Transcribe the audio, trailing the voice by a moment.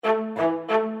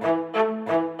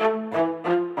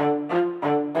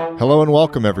Hello and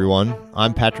welcome, everyone.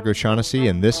 I'm Patrick O'Shaughnessy,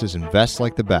 and this is Invest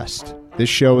Like the Best. This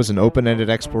show is an open-ended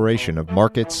exploration of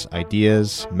markets,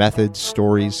 ideas, methods,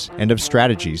 stories, and of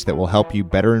strategies that will help you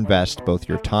better invest both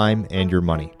your time and your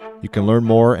money. You can learn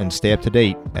more and stay up to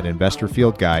date at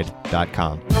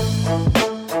investorfieldguide.com.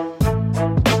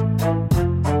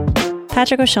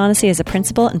 Patrick O'Shaughnessy is a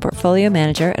principal and portfolio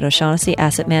manager at O'Shaughnessy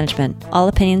Asset Management. All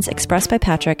opinions expressed by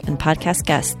Patrick and podcast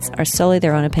guests are solely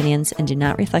their own opinions and do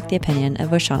not reflect the opinion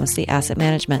of O'Shaughnessy Asset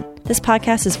Management. This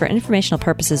podcast is for informational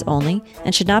purposes only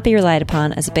and should not be relied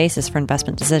upon as a basis for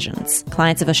investment decisions.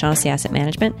 Clients of O'Shaughnessy Asset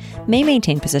Management may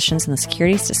maintain positions in the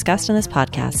securities discussed in this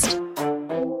podcast.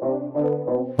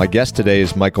 My guest today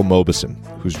is Michael Mauboussin,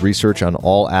 whose research on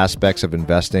all aspects of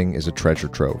investing is a treasure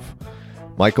trove.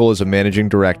 Michael is a managing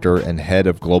director and head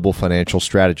of global financial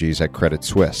strategies at Credit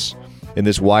Suisse. In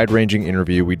this wide-ranging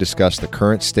interview, we discuss the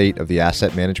current state of the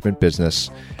asset management business,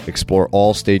 explore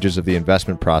all stages of the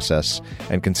investment process,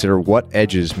 and consider what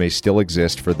edges may still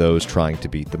exist for those trying to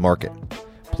beat the market.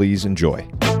 Please enjoy.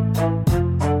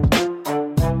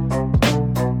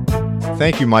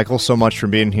 Thank you, Michael, so much for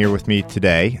being here with me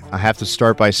today. I have to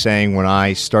start by saying when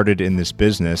I started in this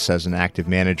business as an active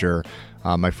manager,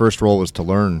 my first role was to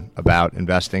learn about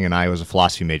investing, and I was a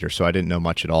philosophy major, so I didn't know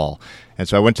much at all. And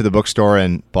so I went to the bookstore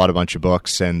and bought a bunch of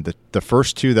books, and the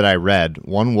first two that I read,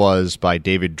 one was by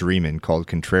David Dreaman called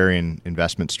Contrarian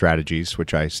Investment Strategies,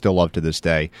 which I still love to this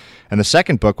day. And the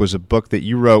second book was a book that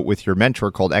you wrote with your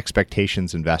mentor called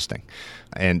Expectations Investing.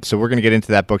 And so we're going to get into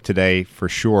that book today for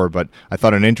sure, but I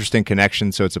thought an interesting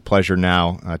connection, so it's a pleasure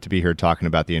now to be here talking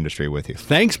about the industry with you.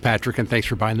 Thanks, Patrick, and thanks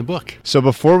for buying the book. So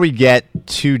before we get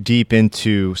too deep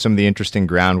into some of the interesting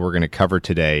ground we're going to cover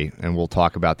today, and we'll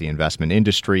talk about the investment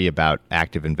industry, about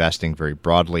active investing very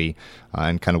broadly,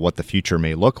 and kind of what the future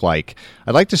may look like,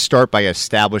 I'd like to start by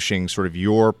establishing sort of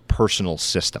your personal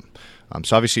system.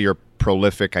 So obviously you're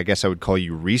prolific, I guess I would call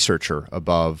you researcher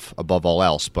above all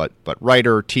else, but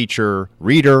writer, teacher,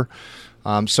 reader.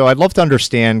 So I'd love to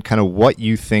understand kind of what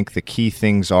you think the key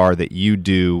things are that you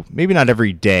do, maybe not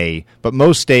every day, but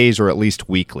most days or at least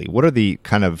weekly. What are the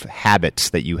kind of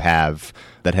habits that you have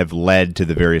that have led to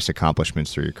the various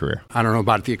accomplishments through your career? I don't know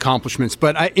about the accomplishments,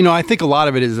 but I think a lot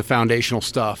of it is the foundational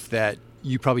stuff that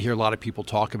you probably hear a lot of people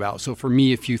talk about. So for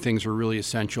me, a few things are really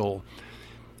essential.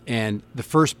 And the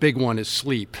first big one is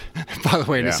sleep, by the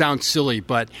way, and It sounds silly,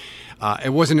 but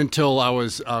it wasn't until I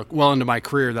was well into my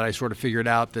career that I sort of figured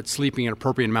out that sleeping an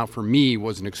appropriate amount for me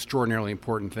was an extraordinarily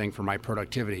important thing for my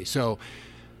productivity. So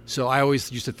I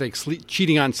always used to think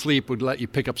cheating on sleep would let you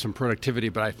pick up some productivity,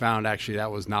 but I found actually that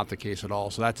was not the case at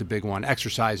all. So that's a big one.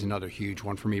 Exercise, another huge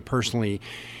one for me personally.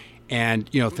 And,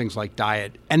 things like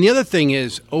diet. And the other thing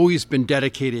is always been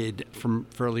dedicated from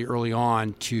fairly early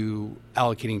on to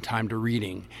allocating time to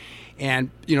reading. And,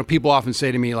 people often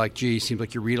say to me like, gee, seems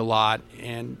like you read a lot.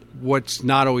 And what's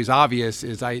not always obvious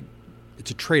is it's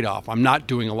a trade-off. I'm not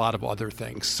doing a lot of other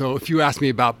things. So if you ask me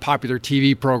about popular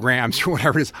TV programs or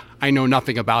whatever it is, I know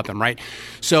nothing about them, right?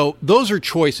 So those are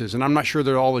choices, and I'm not sure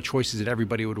they're all the choices that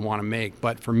everybody would want to make.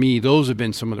 But for me, those have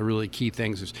been some of the really key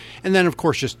things. And then, of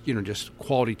course, just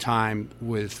quality time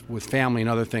with family and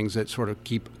other things that sort of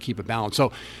keep a balance.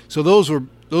 So those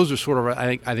are sort of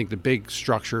I think the big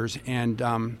structures. And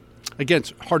again,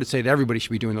 it's hard to say that everybody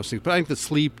should be doing those things, but I think the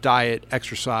sleep, diet,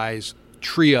 exercise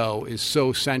trio is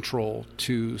so central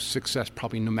to success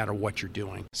probably no matter what you're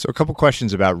doing. So a couple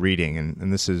questions about reading,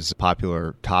 and this is a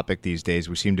popular topic these days.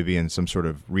 We seem to be in some sort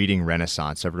of reading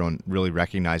renaissance, everyone really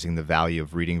recognizing the value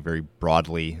of reading very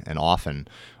broadly and often.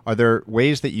 Are there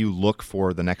ways that you look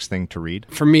for the next thing to read?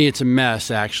 For me, it's a mess,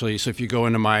 actually. So if you go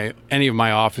into any of my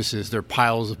offices, there are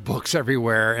piles of books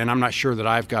everywhere, and I'm not sure that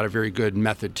I've got a very good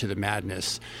method to the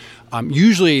madness.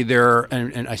 Usually there are,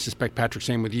 and I suspect Patrick,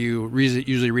 same with you,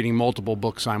 usually reading multiple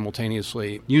books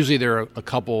simultaneously. Usually there are a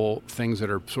couple things that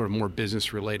are sort of more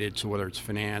business related, so whether it's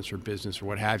finance or business or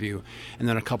what have you, and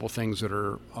then a couple things that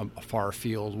are far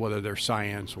afield, whether they're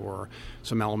science or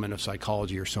some element of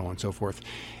psychology or so on and so forth.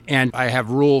 And I have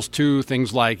rules too,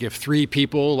 things like if three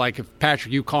people, like if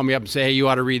Patrick, you call me up and say, hey, you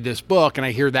ought to read this book, and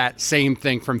I hear that same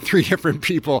thing from three different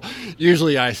people,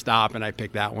 usually I stop and I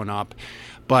pick that one up.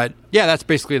 But yeah, that's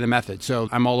basically the method. So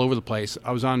I'm all over the place.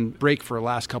 I was on break for the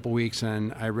last couple of weeks,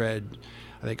 and I read,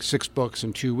 I think, 6 books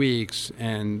in 2 weeks,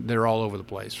 and they're all over the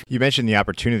place. You mentioned the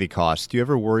opportunity cost. Do you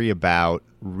ever worry about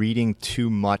reading too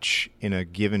much in a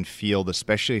given field,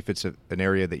 especially if it's an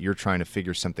area that you're trying to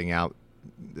figure something out?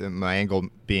 My angle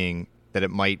being, that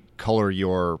it might color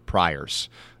your priors,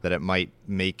 that it might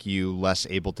make you less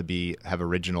able to have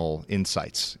original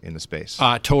insights in the space?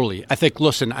 Totally. I think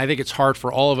it's hard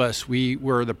for all of us.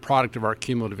 We're the product of our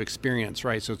cumulative experience,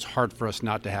 right? So it's hard for us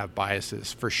not to have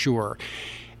biases, for sure.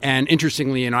 And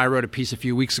interestingly, I wrote a piece a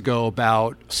few weeks ago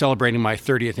about celebrating my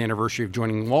 30th anniversary of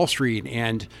joining Wall Street,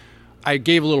 and I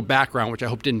gave a little background, which I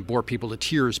hope didn't bore people to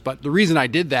tears. But the reason I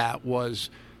did that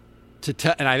was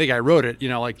and I think I wrote it,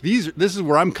 this is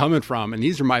where I'm coming from, and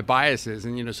these are my biases.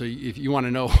 And, so if you want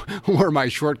to know where my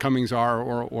shortcomings are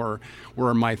or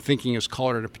where my thinking is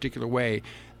colored in a particular way,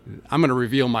 I'm going to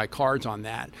reveal my cards on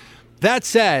that. That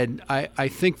said, I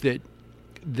think that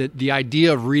the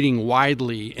idea of reading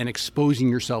widely and exposing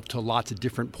yourself to lots of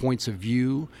different points of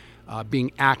view,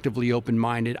 being actively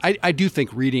open-minded, I do think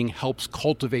reading helps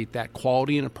cultivate that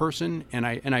quality in a person, and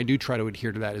I do try to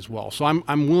adhere to that as well. So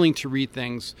I'm willing to read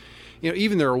things.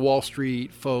 Even there are Wall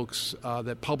Street folks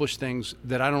that publish things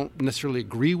that I don't necessarily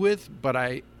agree with, but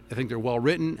I think they're well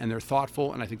written and they're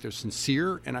thoughtful and I think they're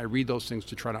sincere, and I read those things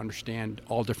to try to understand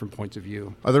all different points of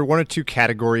view. Are there one or two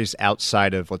categories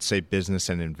outside of, let's say, business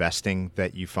and investing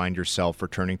that you find yourself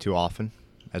returning to often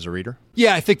as a reader?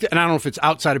 Yeah, I think and I don't know if it's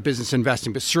outside of business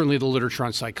investing, but certainly the literature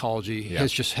on psychology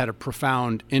has just had a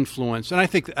profound influence. And I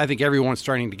think everyone's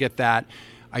starting to get that.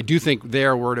 I do think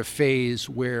we're at a phase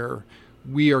where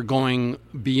we are going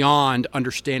beyond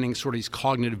understanding sort of these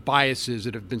cognitive biases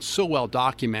that have been so well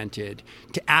documented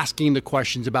to asking the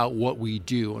questions about what we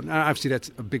do. And obviously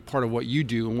that's a big part of what you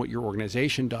do and what your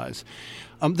organization does.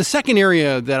 The second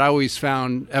area that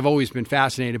I've always been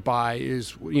fascinated by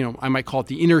is, I might call it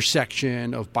the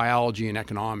intersection of biology and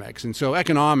economics. And so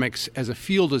economics as a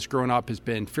field has grown up has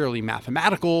been fairly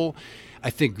mathematical, I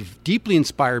think deeply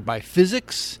inspired by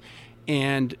physics,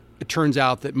 and it turns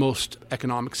out that most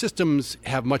economic systems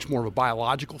have much more of a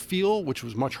biological feel, which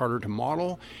was much harder to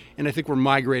model. And I think we're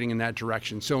migrating in that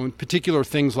direction. So in particular,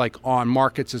 things like on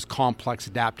markets as complex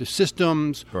adaptive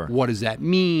systems, Sure. What does that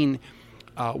mean?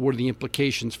 What are the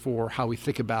implications for how we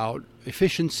think about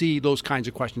efficiency? Those kinds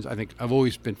of questions, I think, have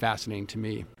always been fascinating to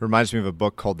me. It reminds me of a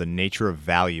book called The Nature of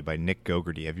Value by Nick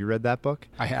Gogarty. Have you read that book?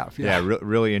 I have, yeah.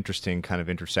 Really interesting kind of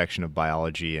intersection of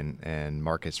biology and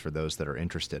markets for those that are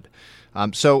interested.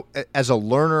 So as a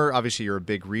learner, obviously you're a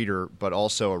big reader, but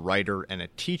also a writer and a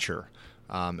teacher.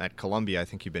 At Columbia, I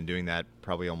think you've been doing that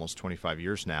probably almost 25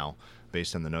 years now,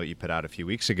 based on the note you put out a few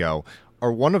weeks ago.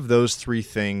 Are one of those three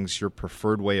things your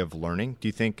preferred way of learning? Do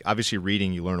you think, obviously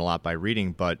reading, you learn a lot by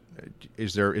reading, but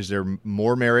is there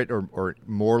more merit or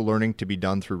more learning to be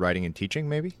done through writing and teaching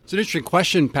maybe? It's an interesting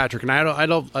question, Patrick, and I'd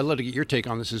love to get your take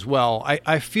on this as well.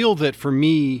 I feel that for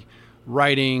me,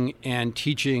 writing and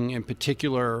teaching in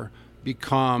particular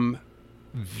become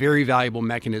very valuable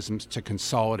mechanisms to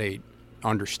consolidate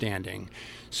understanding.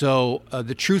 So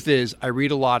the truth is I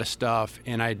read a lot of stuff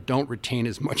and I don't retain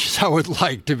as much as I would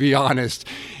like, to be honest.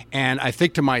 And I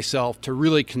think to myself, to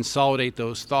really consolidate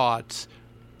those thoughts,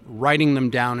 writing them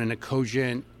down in a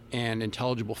cogent and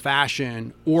intelligible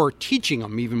fashion, or teaching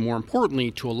them, even more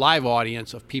importantly, to a live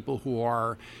audience of people who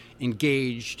are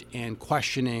engaged and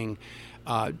questioning,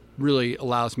 really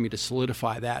allows me to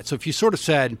solidify that. So if you sort of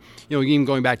said, even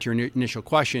going back to your initial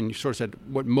question, you sort of said,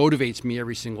 what motivates me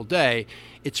every single day?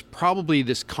 It's probably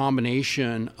this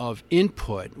combination of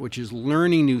input, which is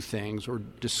learning new things or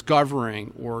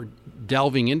discovering or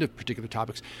delving into particular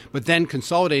topics, but then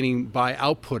consolidating by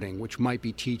outputting, which might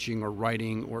be teaching or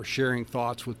writing or sharing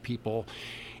thoughts with people.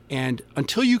 And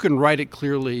until you can write it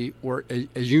clearly, or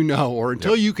as you know, or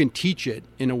until you can teach it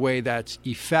in a way that's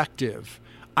effective,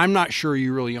 I'm not sure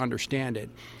you really understand it.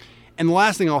 And the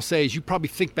last thing I'll say is you probably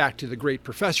think back to the great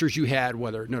professors you had,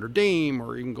 whether at Notre Dame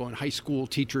or even going high school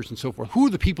teachers and so forth. Who are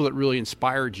the people that really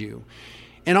inspired you?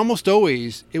 And almost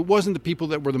always, it wasn't the people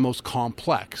that were the most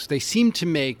complex. They seemed to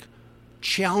make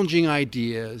challenging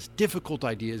ideas, difficult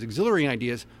ideas, exhilarating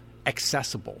ideas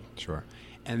accessible. Sure.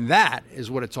 And that is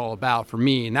what it's all about for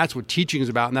me. And that's what teaching is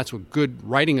about. And that's what good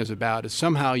writing is about, is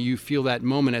somehow you feel that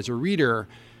moment as a reader,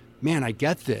 man, I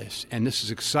get this, and this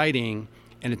is exciting,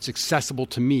 and it's accessible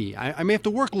to me. I may have to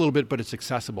work a little bit, but it's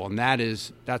accessible, and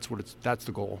that's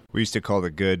the goal. We used to call the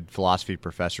good philosophy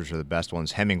professors, or the best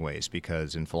ones, Hemingways,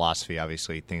 because in philosophy,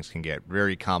 obviously, things can get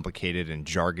very complicated and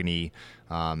jargony,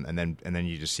 and then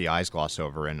you just see eyes gloss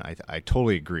over. And I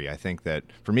totally agree. I think that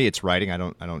for me, it's writing. I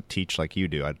don't teach like you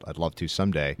do. I'd love to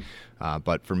someday,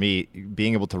 but for me,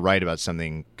 being able to write about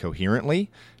something coherently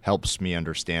helps me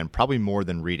understand probably more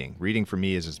than reading. Reading for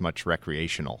me is as much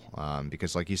recreational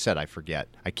because, like you said, I forget.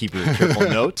 I keep careful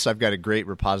notes. I've got a great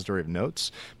repository of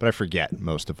notes, but I forget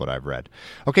most of what I've read.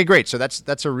 Okay, great. So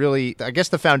that's a really, I guess,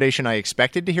 the foundation I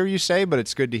expected to hear you say, but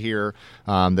it's good to hear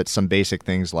that some basic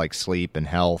things like sleep and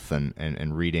health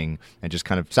and reading and just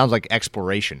kind of sounds like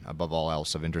exploration above all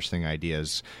else of interesting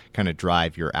ideas kind of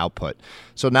drive your output.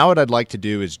 So now what I'd like to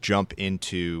do is jump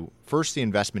into first the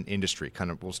investment industry.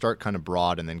 We'll start kind of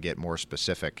broad and then get more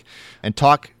specific and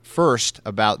talk first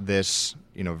about this,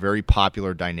 very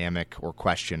popular dynamic or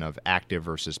question of active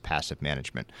versus passive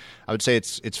management. I would say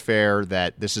it's fair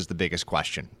that this is the biggest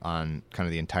question on kind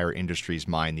of the entire industry's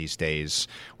mind these days.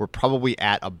 We're probably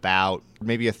at about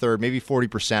maybe a third, maybe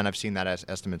 40%. I've seen that as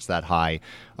estimates that high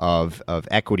of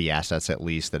equity assets, at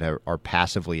least, that are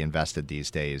passively invested these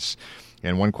days.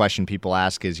 And one question people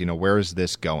ask is, where is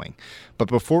this going? But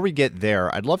before we get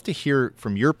there, I'd love to hear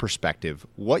from your perspective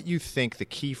what you think the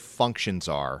key functions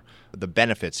are, the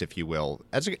benefits, if you will,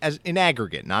 as in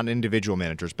aggregate, not individual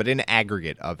managers, but in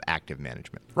aggregate of active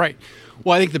management. Right.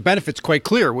 Well, I think the benefit's quite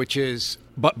clear, which is,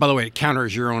 but by the way, it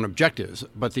counters your own objectives.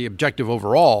 But the objective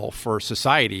overall for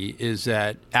society is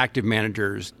that active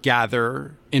managers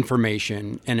gather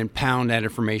information and impound that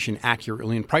information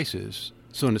accurately in prices.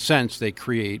 So in a sense, they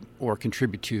create or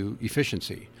contribute to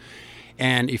efficiency.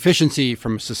 And efficiency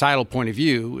from a societal point of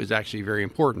view is actually very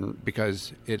important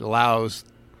because it allows,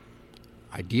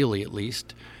 ideally at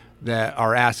least, that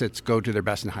our assets go to their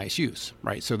best and highest use,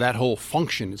 right? So that whole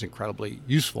function is incredibly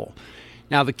useful.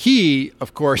 Now, the key,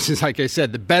 of course, is, like I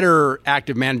said, the better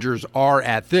active managers are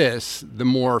at this, the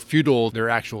more futile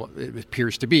it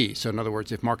appears to be. So in other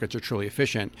words, if markets are truly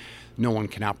efficient, no one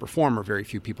can outperform or very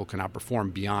few people can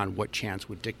outperform beyond what chance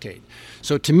would dictate.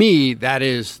 So to me, that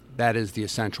is the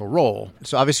essential role.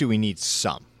 So obviously we need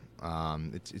some.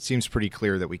 It seems pretty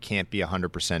clear that we can't be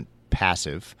 100%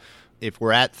 passive. If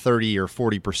we're at 30 or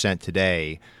 40%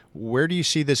 today, where do you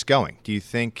see this going? Do you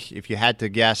think, if you had to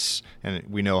guess, and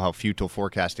we know how futile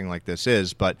forecasting like this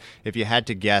is, but if you had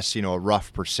to guess, a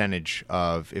rough percentage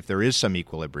of if there is some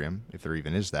equilibrium, if there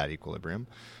even is that equilibrium,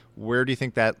 where do you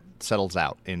think that settles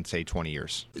out in, say, 20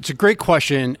 years? It's a great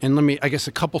question, and I guess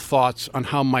a couple thoughts on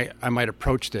how I might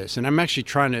approach this. And I'm actually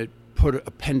trying to put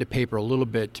a pen to paper a little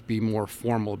bit to be more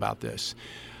formal about this.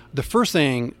 The first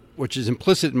thing, which is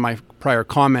implicit in my prior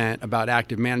comment about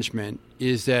active management,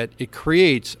 is that it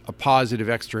creates a positive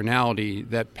externality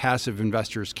that passive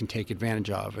investors can take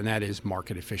advantage of, and that is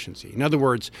market efficiency. In other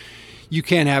words, you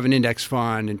can't have an index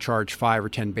fund and charge 5 or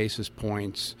 10 basis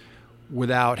points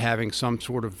without having some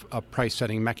sort of a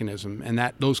price-setting mechanism, and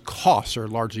that those costs are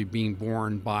largely being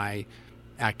borne by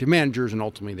active managers and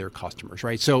ultimately their customers,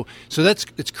 right? So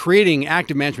it's creating,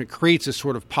 active management creates a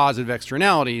sort of positive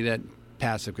externality that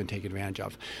passive can take advantage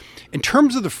of. In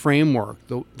terms of the framework,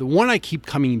 the one I keep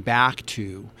coming back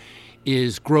to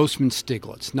is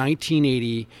Grossman-Stiglitz,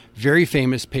 1980, very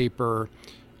famous paper.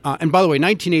 And by the way,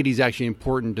 1980 is actually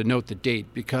important to note the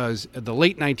date because the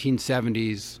late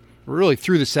 1970s, really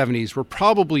through the 70s, were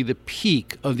probably the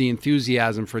peak of the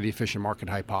enthusiasm for the efficient market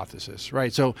hypothesis,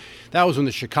 right? So that was when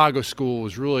the Chicago School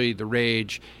was really the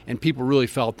rage, and people really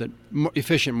felt that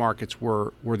efficient markets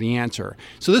were the answer.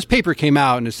 So this paper came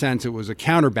out, in a sense, it was a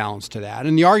counterbalance to that.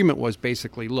 And the argument was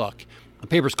basically, look, the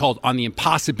paper's called On the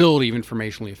Impossibility of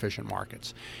Informationally Efficient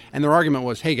Markets. And their argument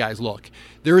was, hey guys, look,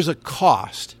 there is a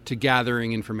cost to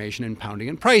gathering information and pounding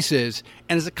in prices,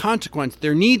 and as a consequence,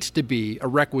 there needs to be a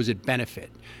requisite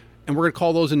benefit. And we're going to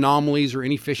call those anomalies or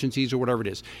inefficiencies or whatever it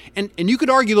is. And you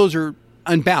could argue those are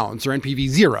unbalanced or NPV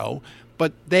 0,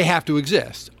 but they have to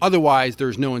exist. Otherwise,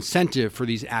 there's no incentive for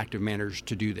these active managers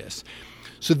to do this.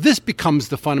 So this becomes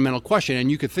the fundamental question,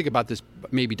 and you could think about this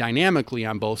maybe dynamically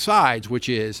on both sides, which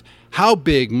is how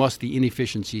big must the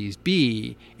inefficiencies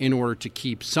be in order to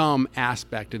keep some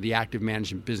aspect of the active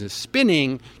management business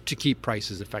spinning to keep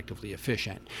prices effectively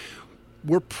efficient?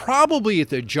 We're probably at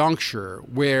the juncture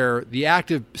where the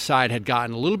active side had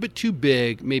gotten a little bit too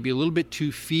big, maybe a little bit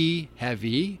too fee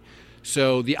heavy,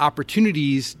 so the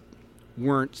opportunities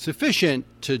weren't sufficient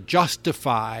to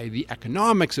justify the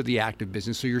economics of the active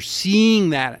business. So you're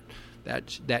seeing that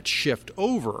shift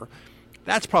over.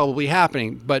 That's probably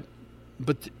happening, but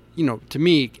to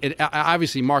me,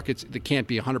 obviously markets that can't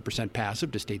be 100%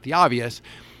 passive, to state the obvious.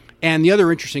 And the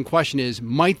other interesting question is,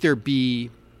 might there be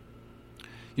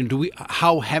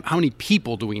how many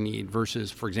people do we need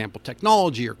versus, for example,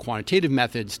 technology or quantitative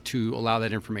methods to allow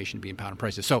that information to be impounded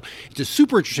prices? So it's a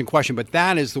super interesting question, but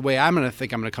that is the way I'm going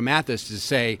to come at this, is to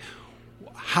say,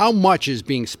 how much is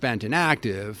being spent in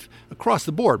active across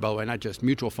the board, by the way, not just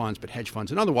mutual funds, but hedge funds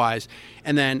and otherwise.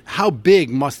 And then how big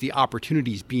must the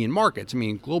opportunities be in markets? I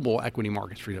mean, global equity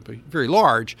markets, for example, are very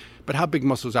large, but how big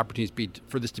must those opportunities be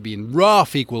for this to be in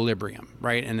rough equilibrium,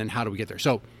 right? And then how do we get there?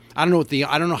 So I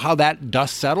don't know how that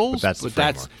dust settles, but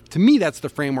that's to me, that's the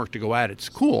framework to go at. It's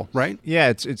cool, right? Yeah,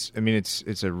 it's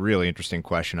a really interesting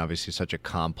question. Obviously, such a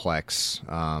complex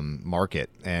market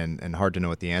and hard to know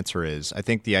what the answer is. I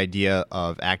think the idea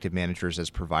of active managers as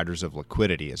providers of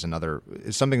liquidity is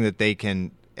something that they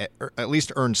can at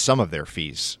least earn some of their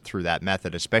fees through that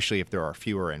method, especially if there are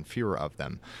fewer and fewer of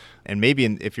them. And maybe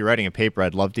if you're writing a paper,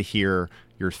 I'd love to hear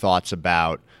your thoughts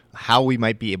about how we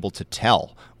might be able to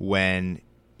tell when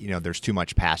there's too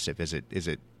much passive. Is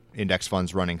it index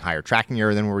funds running higher tracking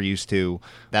error than we're used to?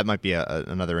 That might be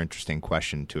another interesting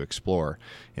question to explore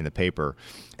in the paper.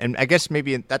 And I guess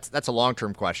maybe that's a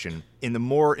long-term question. In the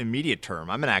more immediate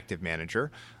term, I'm an active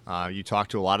manager. You talk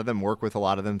to a lot of them, work with a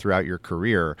lot of them throughout your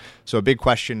career. So a big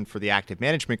question for the active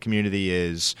management community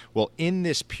is, well, in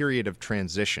this period of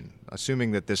transition,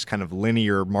 assuming that this kind of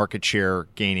linear market share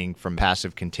gaining from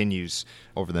passive continues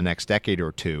over the next decade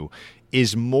or two,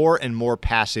 is more and more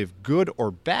passive good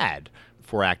or bad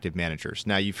for active managers?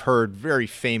 Now, you've heard very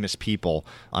famous people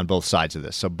on both sides of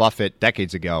this. So Buffett,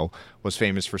 decades ago, was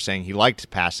famous for saying he liked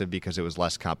passive because it was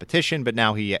less competition, but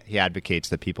now he advocates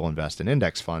that people invest in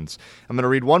index funds. I'm going to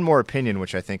read one more opinion,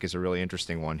 which I think is a really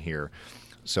interesting one here.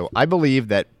 So I believe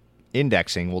that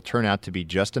indexing will turn out to be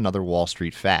just another Wall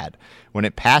Street fad. When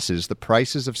it passes, the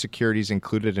prices of securities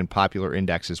included in popular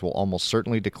indexes will almost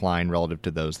certainly decline relative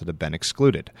to those that have been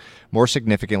excluded. More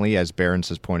significantly, as Behrens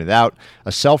has pointed out,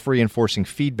 a self-reinforcing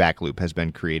feedback loop has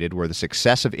been created where the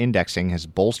success of indexing has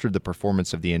bolstered the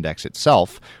performance of the index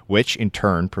itself, which in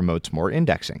turn promotes more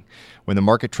indexing. When the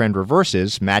market trend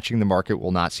reverses, matching the market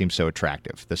will not seem so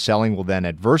attractive. The selling will then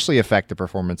adversely affect the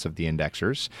performance of the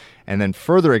indexers and then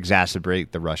further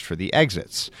exacerbate the rush for the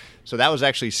exits. So that was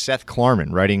actually Seth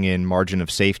Klarman writing in Margin of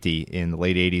Safety in the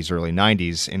late 80s, early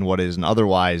 90s in what is an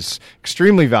otherwise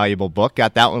extremely valuable book.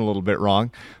 Got that one a little bit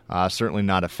wrong. Certainly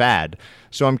not a fad.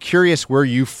 So I'm curious where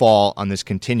you fall on this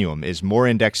continuum. Is more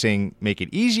indexing make it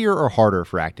easier or harder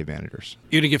for active managers?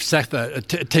 You're going to give Seth a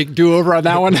do-over on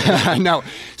that one? No.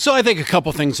 So I think a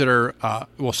couple things that are,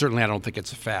 certainly I don't think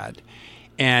it's a fad.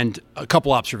 And a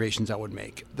couple observations I would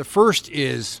make. The first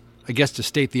is, I guess to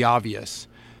state the obvious,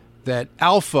 that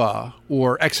alpha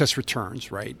or excess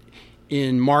returns, right,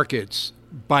 in markets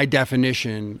by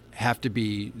definition have to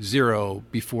be zero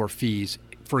before fees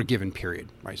for a given period,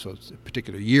 right? So it's a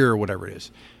particular year or whatever it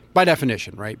is, by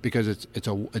definition, right? Because it's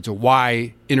a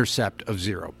y-intercept of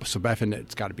zero. So by definition,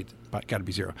 it's got to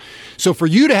be zero. So for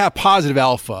you to have positive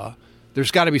alpha, there's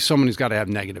got to be someone who's got to have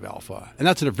negative alpha, and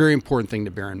that's a very important thing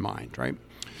to bear in mind, right?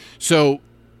 So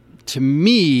to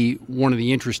me, one of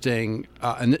the interesting,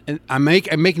 and I'm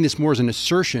making this more as an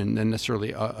assertion than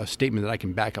necessarily a statement that I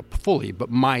can back up fully, but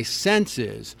my sense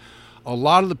is a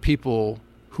lot of the people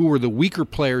who were the weaker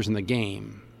players in the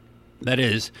game, that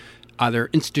is, either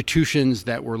institutions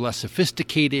that were less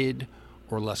sophisticated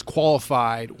or less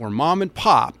qualified or mom and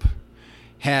pop,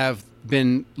 have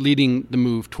been leading the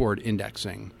move toward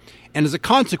indexing. And as a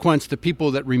consequence, the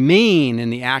people that remain in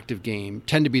the active game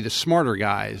tend to be the smarter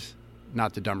guys,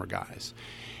 not the dumber guys.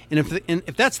 And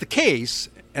if that's the case,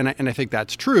 and I think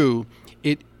that's true,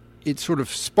 it sort of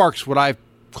sparks what I've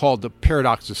called the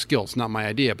paradox of skill. It's not my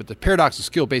idea, but the paradox of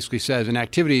skill basically says in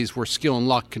activities where skill and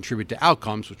luck contribute to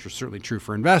outcomes, which are certainly true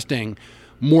for investing,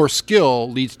 more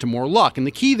skill leads to more luck. And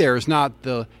the key there is not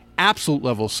the absolute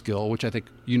level of skill, which I think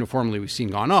uniformly we've seen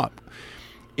gone up.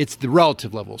 It's the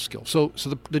relative level of skill. So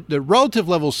the relative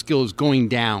level of skill is going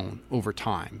down over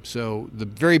time. So the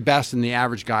very best and the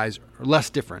average guys are less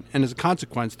different. And as a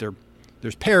consequence,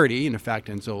 there's parity in effect,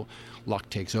 and so luck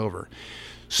takes over.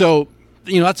 So,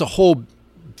 that's a whole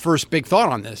first big thought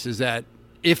on this, is that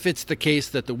if it's the case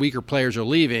that the weaker players are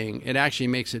leaving, it actually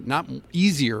makes it not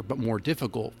easier but more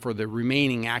difficult for the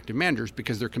remaining active managers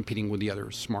because they're competing with the other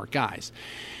smart guys.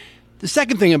 The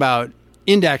second thing about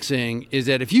indexing is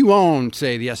that if you own,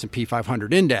 say, the S&P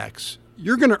 500 index,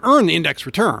 you're going to earn the index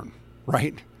return,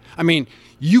 right? I mean,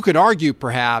 you could argue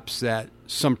perhaps that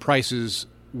some prices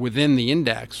within the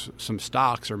index, some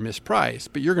stocks are mispriced,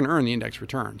 but you're going to earn the index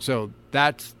return. So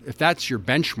if that's your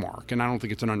benchmark, and I don't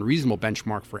think it's an unreasonable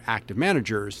benchmark for active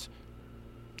managers,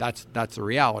 that's the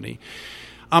reality.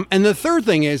 And the third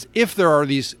thing is, if there are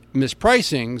these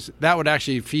mispricings, that would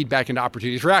actually feed back into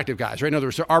opportunities for active guys, right? In other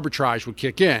words, so arbitrage would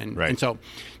kick in. Right. And so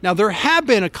now there have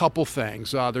been a couple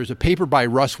things. There's a paper by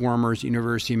Russ Wormers,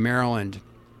 University of Maryland,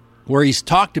 where he's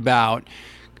talked about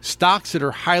stocks that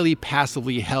are highly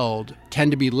passively held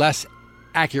tend to be less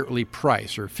accurately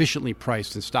priced or efficiently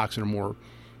priced than stocks that are more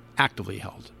actively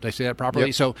held. Did I say that properly?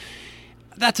 Yep. So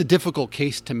that's a difficult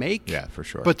case to make. Yeah, for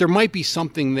sure. But there might be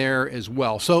something there as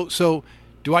well. So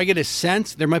do I get a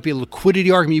sense? There might be a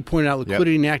liquidity argument. You pointed out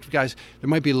liquidity in active guys. There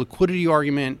might be a liquidity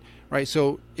argument, right?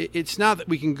 So it's not that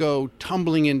we can go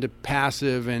tumbling into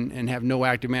passive and have no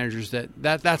active managers.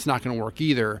 That's not going to work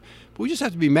either. But we just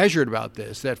have to be measured about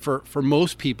this, that for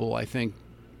most people, I think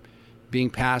being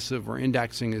passive or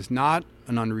indexing is not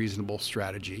an unreasonable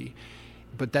strategy.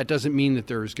 But that doesn't mean that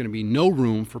there's going to be no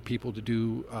room for people to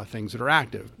do things that are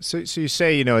active. So you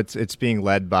say, it's being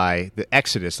led by the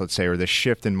exodus, let's say, or the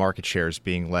shift in market shares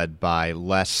being led by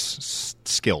less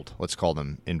skilled, let's call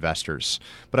them, investors.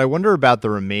 But I wonder about the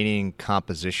remaining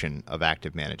composition of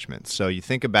active management. So you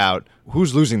think about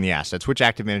who's losing the assets, which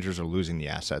active managers are losing the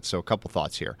assets. So a couple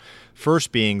thoughts here.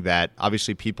 First being that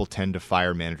obviously people tend to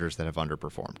fire managers that have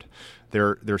underperformed.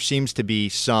 There seems to be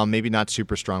some, maybe not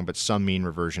super strong, but some mean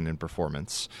reversion in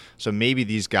performance. So maybe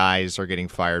these guys are getting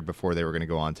fired before they were going to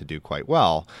go on to do quite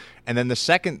well. And then the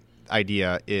second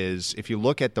idea is if you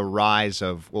look at the rise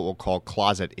of what we'll call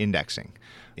closet indexing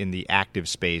in the active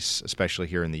space, especially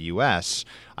here in the U.S.,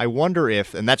 I wonder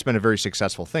if, and that's been a very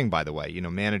successful thing, by the way,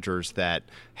 managers that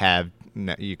have,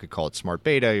 you could call it smart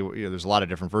beta, there's a lot of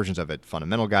different versions of it.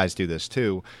 Fundamental guys do this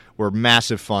too, where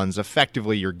massive funds,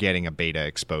 effectively you're getting a beta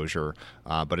exposure,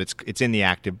 but it's in the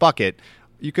active bucket.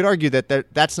 You could argue that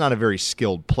that's not a very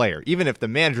skilled player. Even if the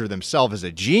manager themselves is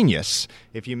a genius,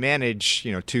 if you manage,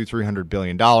 $200-300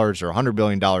 billion or $100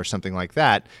 billion, something like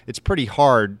that, it's pretty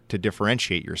hard to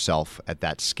differentiate yourself at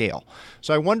that scale.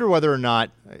 So I wonder whether or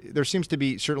not there seems to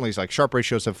be, certainly like Sharpe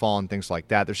ratios have fallen, things like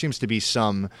that. There seems to be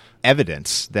some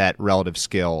evidence that relative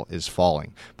skill is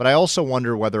falling. But I also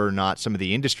wonder whether or not some of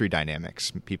the industry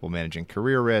dynamics, people managing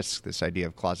career risk, this idea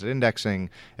of closet indexing,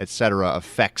 et cetera,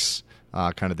 affects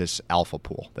kind of this alpha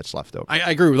pool that's left over.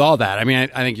 I agree with all that. I mean,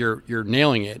 I think you're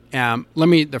nailing it.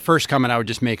 The first comment I would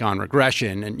just make on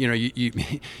regression, and you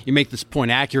make this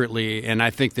point accurately, and I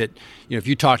think that if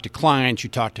you talk to clients, you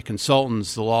talk to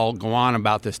consultants, they'll all go on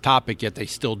about this topic, yet they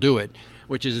still do it,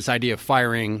 which is this idea of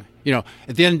firing.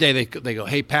 At the end of the day, they go,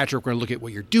 "Hey, Patrick, we're going to look at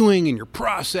what you're doing and your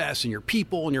process and your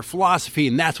people and your philosophy,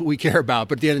 and that's what we care about."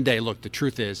 But at the end of the day, look, the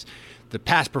truth is, the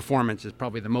past performance is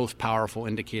probably the most powerful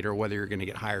indicator of whether you're going to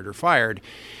get hired or fired.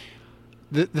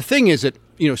 The thing is that,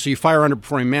 so you fire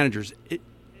underperforming managers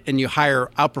and you hire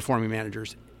outperforming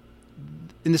managers.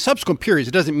 In the subsequent periods,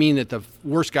 it doesn't mean that the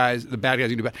worst guys, the bad guys,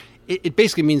 are going to do bad. It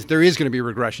basically means there is going to be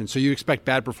regression. So you expect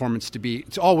bad performance to be,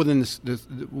 it's all within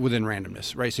within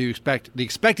randomness, right? So you expect the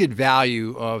expected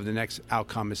value of the next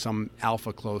outcome is some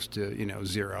alpha close to,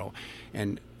 zero.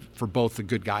 And for both the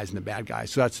good guys and the bad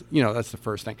guys. So that's the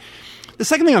first thing. The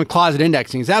second thing on closet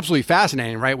indexing is absolutely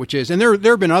fascinating, right? Which is, and there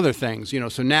have been other things,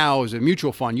 so now as a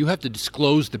mutual fund, you have to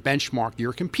disclose the benchmark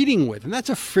you're competing with. And that's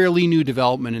a fairly new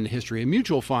development in the history of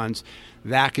mutual funds.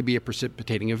 That could be a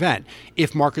precipitating event.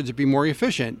 If markets would be more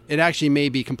efficient, it actually may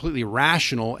be completely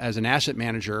rational as an asset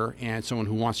manager and someone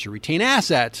who wants to retain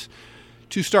assets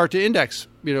to start to index,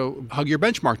 hug your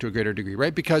benchmark to a greater degree,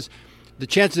 right? Because the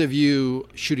chances of you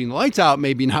shooting the lights out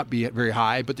maybe not be very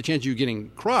high, but the chance of you getting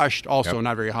crushed also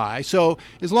not very high. So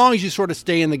as long as you sort of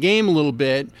stay in the game a little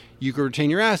bit, you can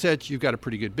retain your assets, you've got a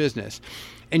pretty good business.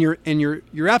 And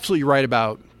you're absolutely right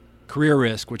about career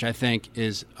risk, which I think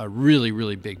is a really,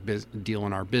 really big deal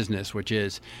in our business, which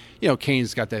is,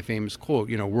 Keynes got that famous quote,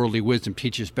 worldly wisdom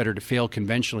teaches better to fail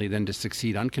conventionally than to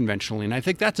succeed unconventionally. And I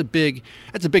think that's a big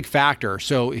factor.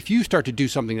 So if you start to do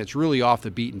something that's really off the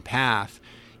beaten path,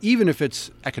 even if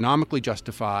it's economically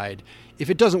justified,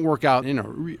 if it doesn't work out in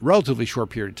a relatively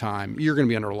short period of time, you're going to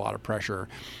be under a lot of pressure.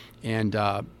 And,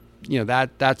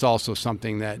 that's also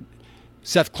something that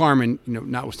Seth Klarman,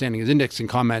 notwithstanding his indexing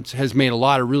comments, has made a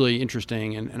lot of really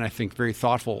interesting and I think very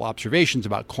thoughtful observations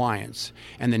about clients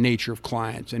and the nature of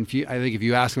clients. And I think if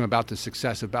you ask him about the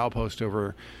success of Baupost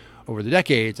over the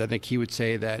decades, I think he would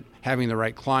say that having the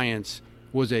right clients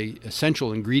was a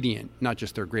essential ingredient, not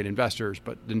just they're great investors,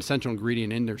 but an essential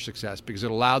ingredient in their success because it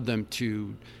allowed them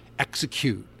to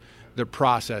execute their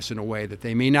process in a way that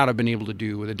they may not have been able to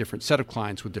do with a different set of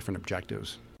clients with different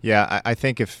objectives. Yeah, I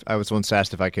think if I was once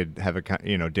asked if I could have a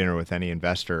dinner with any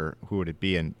investor, who would it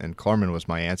be? And Klarman was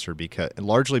my answer,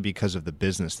 largely because of the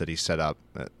business that he set up,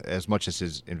 as much as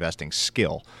his investing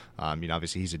skill.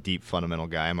 Obviously he's a deep fundamental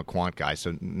guy. I'm a quant guy,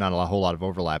 so not a whole lot of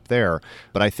overlap there.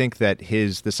 But I think that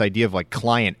this idea of like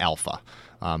client alpha,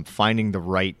 finding the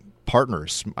right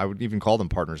partners, I would even call them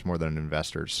partners more than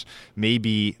investors,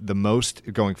 maybe the most,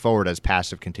 going forward as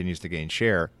passive continues to gain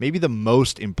share, maybe the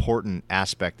most important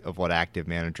aspect of what active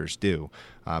managers do.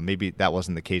 Maybe that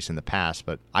wasn't the case in the past,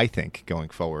 but I think going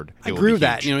forward, I agree with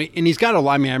that. And he's got a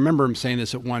lot. I mean, I remember him saying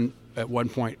this at one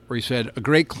point where he said, a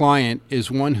great client is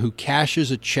one who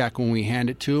cashes a check when we hand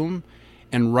it to him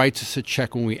and writes us a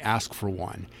check when we ask for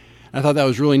one. And I thought that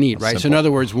was really neat, right? Simple. So in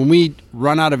other words, when we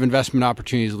run out of investment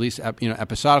opportunities, at least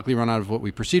episodically run out of what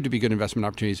we perceive to be good investment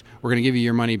opportunities, we're going to give you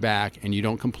your money back and you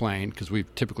don't complain because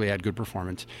we've typically had good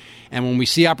performance. And when we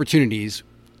see opportunities,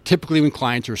 typically when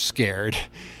clients are scared,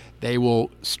 they will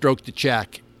stroke the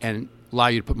check and allow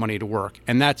you to put money to work.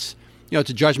 And that's, it's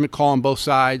a judgment call on both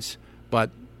sides,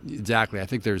 but exactly. I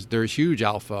think there's huge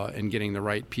alpha in getting the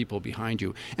right people behind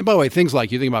you. And by the way, things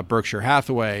like you think about Berkshire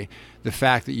Hathaway, the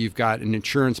fact that you've got an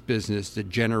insurance business that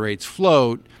generates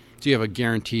float, so you have a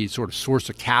guaranteed sort of source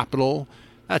of capital.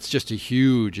 That's just a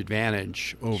huge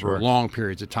advantage over long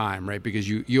periods of time, right? Because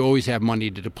you always have money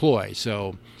to deploy.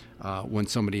 So when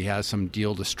somebody has some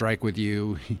deal to strike with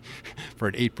you for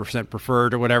an 8%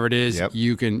 preferred or whatever it is,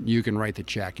 you can write the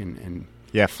check and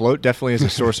yeah, float definitely is a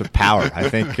source of power. I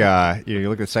think you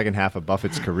look at the second half of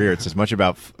Buffett's career, it's as much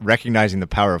about recognizing the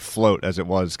power of float as it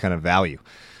was kind of value.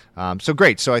 So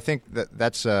great. So I think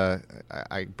that's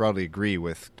I broadly agree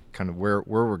with kind of where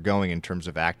we're going in terms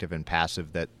of active and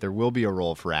passive, that there will be a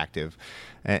role for active.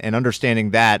 And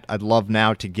understanding that, I'd love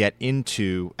now to get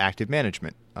into active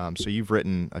management. So you've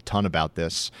written a ton about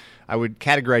this. I would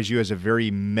categorize you as a very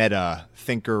meta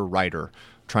thinker, writer,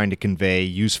 trying to convey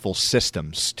useful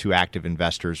systems to active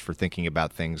investors for thinking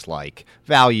about things like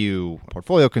value,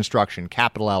 portfolio construction,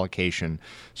 capital allocation.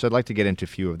 So I'd like to get into a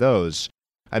few of those.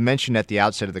 I mentioned at the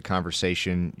outset of the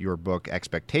conversation your book,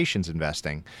 Expectations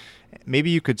Investing. Maybe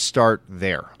you could start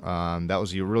there. That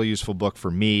was a really useful book for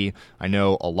me. I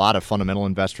know a lot of fundamental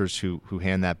investors who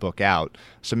hand that book out.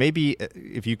 So maybe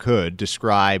if you could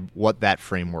describe what that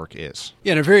framework is.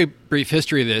 Yeah, and a very brief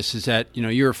history of this is that,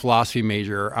 you're a philosophy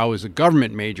major. I was a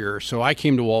government major. So I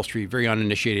came to Wall Street very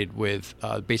uninitiated with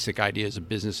basic ideas of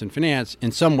business and finance.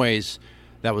 In some ways,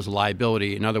 that was a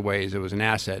liability. In other ways, it was an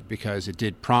asset because it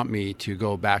did prompt me to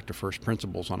go back to first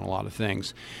principles on a lot of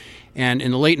things. And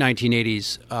in the late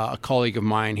 1980s, a colleague of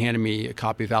mine handed me a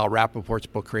copy of Al Rappaport's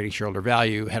book, Creating Shareholder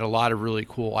Value. Had a lot of really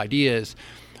cool ideas.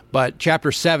 But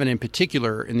Chapter 7 in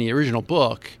particular in the original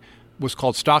book was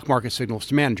called Stock Market Signals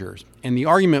to Managers. And the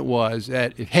argument was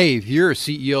that, if you're a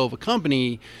CEO of a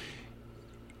company,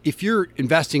 if you're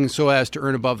investing so as to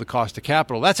earn above the cost of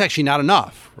capital, that's actually not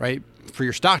enough, right, for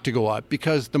your stock to go up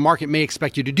because the market may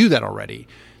expect you to do that already.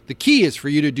 The key is for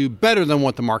you to do better than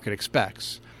what the market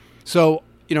expects. So,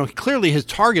 clearly his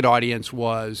target audience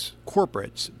was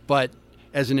corporates, but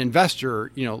as an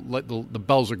investor, the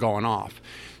bells are going off.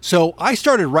 So I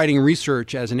started writing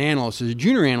research as an analyst, as a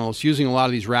junior analyst, using a lot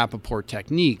of these Rappaport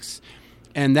techniques.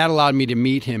 And that allowed me to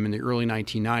meet him in the early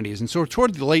 1990s. And so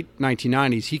toward the late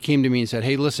 1990s, he came to me and said,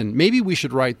 hey, listen, maybe we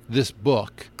should write this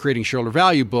book, Creating Shareholder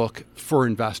Value book, for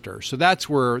investors. So that's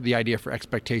where the idea for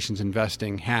Expectations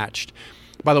Investing hatched.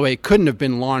 By the way, it couldn't have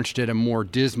been launched at a more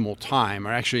dismal time.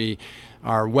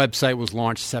 Our website was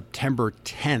launched September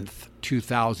 10th,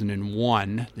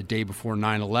 2001, the day before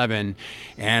 9/11.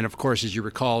 And of course, as you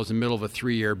recall, it was in the middle of a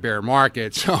 3-year bear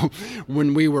market. So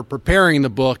when we were preparing the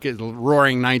book, the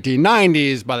roaring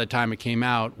 1990s, by the time it came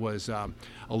out, was a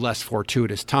less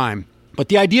fortuitous time. But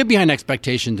the idea behind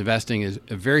Expectations Investing is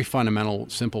a very fundamental,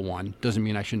 simple one. Doesn't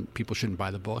mean people shouldn't buy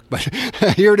the book, but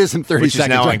here it is in 30 Which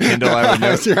seconds. Which is now on Kindle, I would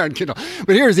note. It's here on Kindle.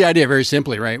 But here's the idea very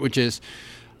simply, right, which is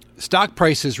stock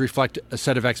prices reflect a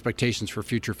set of expectations for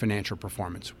future financial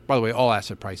performance. By the way, all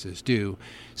asset prices do.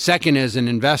 Second, as an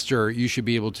investor, you should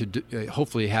be able to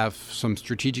hopefully have some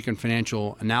strategic and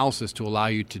financial analysis to allow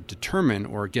you to determine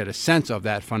or get a sense of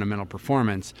that fundamental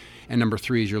performance. And number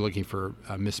three is you're looking for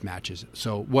mismatches.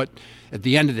 So what, at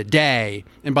the end of the day,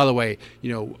 and by the way,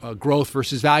 growth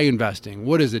versus value investing,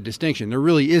 what is the distinction? There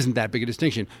really isn't that big a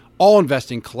distinction. All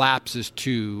investing collapses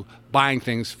to buying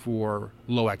things for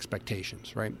low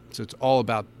expectations, right? So it's all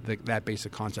about that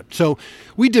basic concept. So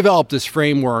we developed this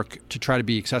framework to try to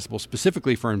be accessible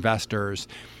specifically for investors.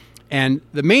 And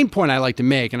the main point I like to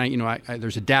make, and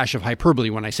there's a dash of hyperbole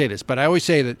when I say this, but I always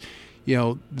say that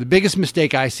the biggest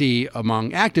mistake I see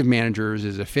among active managers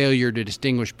is a failure to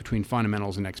distinguish between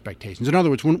fundamentals and expectations. In other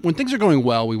words, when things are going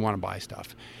well, we want to buy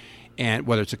stuff, and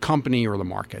whether it's a company or the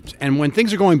markets. And when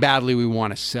things are going badly, we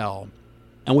want to sell.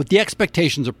 And what the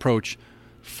expectations approach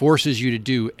forces you to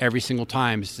do every single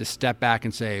time is to step back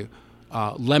and say,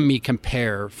 let me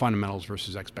compare fundamentals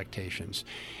versus expectations.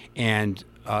 And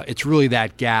it's really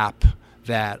that gap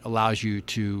that allows you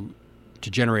to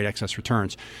to generate excess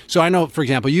returns. So I know, for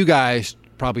example, you guys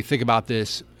probably think about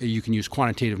this. You can use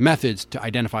quantitative methods to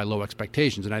identify low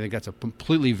expectations, and I think that's a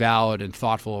completely valid and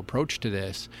thoughtful approach to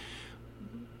this.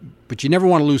 But you never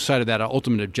want to lose sight of that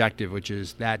ultimate objective, which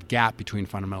is that gap between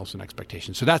fundamentals and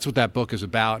expectations. So that's what that book is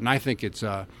about, and I think it's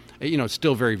it's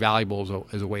still very valuable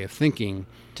as a way of thinking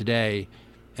today.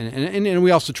 And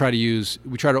we also try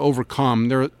to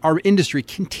overcome. Our industry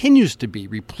continues to be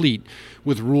replete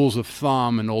with rules of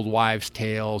thumb and old wives'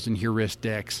 tales and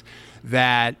heuristics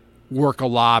that work a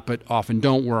lot but often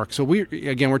don't work. So we're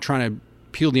trying to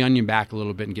peel the onion back a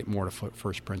little bit and get more to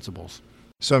first principles.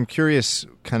 So I'm curious,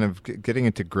 kind of getting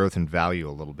into growth and value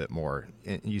a little bit more.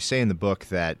 You say in the book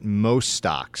that most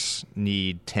stocks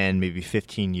need 10, maybe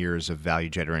 15 years of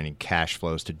value-generating cash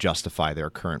flows to justify their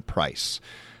current price.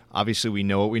 Obviously, we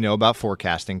know what we know about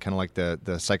forecasting, kind of like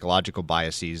the psychological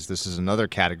biases. This is another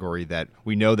category that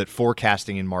we know that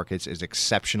forecasting in markets is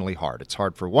exceptionally hard. It's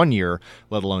hard for 1 year,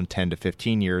 let alone 10 to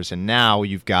 15 years. And now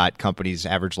you've got companies'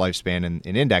 average lifespan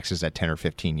in indexes at 10 or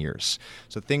 15 years.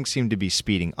 So things seem to be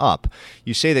speeding up.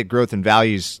 You say that growth and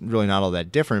value is really not all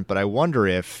that different, but I wonder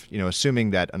if,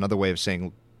 assuming that another way of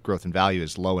saying growth and value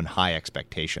is low and high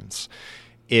expectations,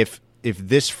 if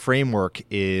this framework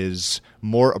is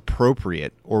more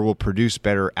appropriate or will produce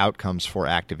better outcomes for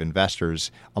active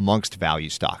investors amongst value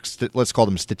stocks. Let's call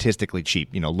them statistically cheap,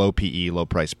 low PE, low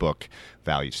price book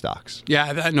value stocks.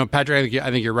 Yeah, no, Patrick, I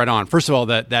think you're right on. First of all,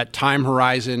 that time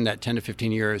horizon, that 10 to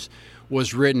 15 years,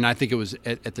 was written, I think it was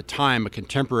at the time a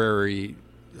contemporary.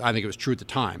 I think it was true at the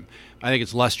time. I think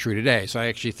it's less true today. So I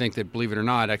actually think that, believe it or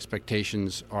not,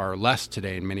 expectations are less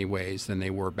today in many ways than they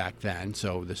were back then.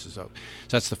 So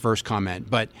that's the first comment.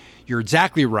 But you're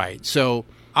exactly right. So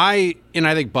I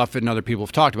think Buffett and other people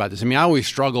have talked about this. I always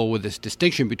struggle with this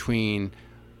distinction between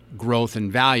growth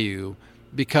and value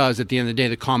because at the end of the day,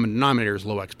 the common denominator is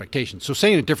low expectations. So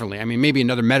saying it differently, maybe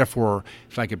another metaphor,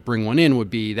 if I could bring one in, would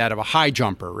be that of a high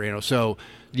jumper. So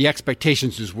the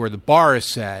expectations is where the bar is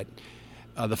set.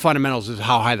 The fundamentals is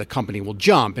how high the company will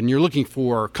jump, and you're looking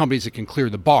for companies that can clear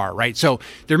the bar, right? So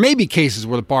there may be cases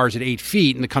where the bar is at 8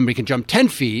 feet and the company can jump 10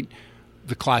 feet,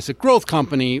 the classic growth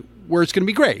company, where it's going to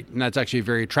be great, and that's actually a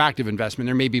very attractive investment.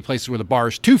 There may be places where the bar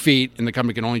is 2 feet and the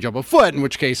company can only jump a foot, in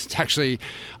which case it's actually,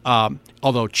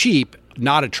 although cheap,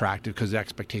 not attractive because the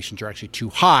expectations are actually too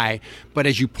high. But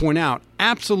as you point out,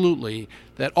 absolutely,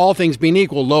 that all things being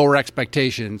equal, lower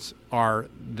expectations are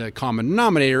the common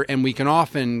denominator, and we can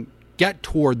often get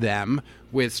toward them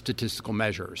with statistical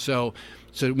measures. So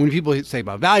when people say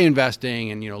about value investing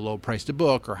and low price to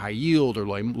book or high yield or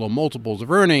low multiples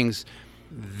of earnings,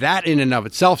 that in and of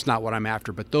itself is not what I'm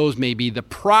after, but those may be the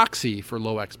proxy for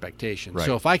low expectations. Right.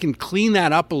 So if I can clean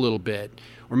that up a little bit,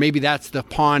 or maybe that's the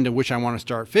pond in which I want to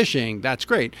start fishing, that's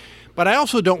great. But I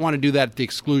also don't want to do that at the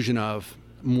exclusion of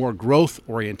more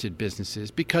growth-oriented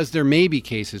businesses because there may be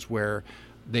cases where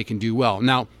they can do well.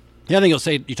 Now, the other thing you'll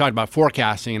say, you talked about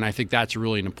forecasting, and I think that's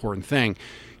really an important thing.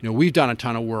 We've done a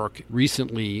ton of work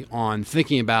recently on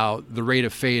thinking about the rate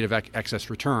of fade of excess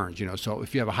returns. So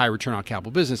if you have a high return on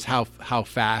capital business, how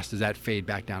fast does that fade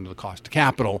back down to the cost of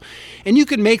capital? And you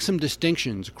can make some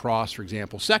distinctions across, for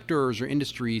example, sectors or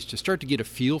industries to start to get a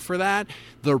feel for that.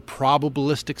 They're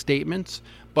probabilistic statements,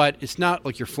 but it's not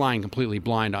like you're flying completely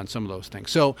blind on some of those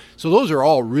things. So those are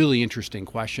all really interesting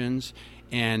questions.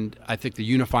 And I think the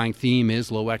unifying theme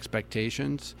is low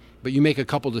expectations. But you make a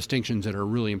couple distinctions that are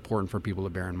really important for people to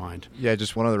bear in mind. Yeah,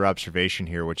 just one other observation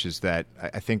here, which is that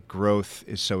I think growth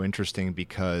is so interesting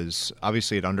because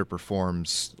obviously it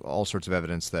underperforms all sorts of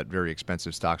evidence that very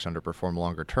expensive stocks underperform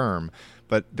longer term.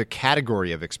 But the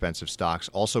category of expensive stocks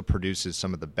also produces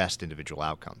some of the best individual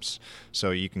outcomes.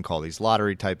 So you can call these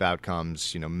lottery type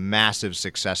outcomes, massive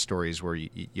success stories where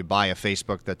you buy a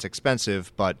Facebook that's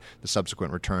expensive, but the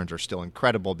subsequent returns are still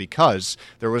incredible because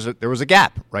there was a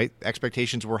gap, right?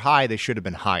 Expectations were high, they should have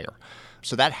been higher.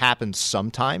 So that happens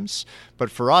sometimes. But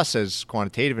for us as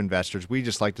quantitative investors, we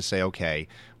just like to say, okay,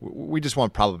 we just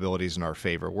want probabilities in our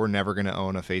favor. We're never going to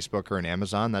own a Facebook or an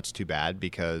Amazon. That's too bad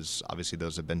because obviously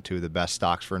those have been two of the best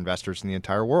stocks for investors in the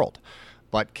entire world.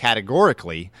 But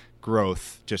categorically,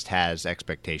 growth just has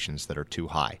expectations that are too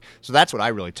high. So that's what I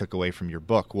really took away from your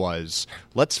book was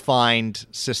let's find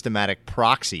systematic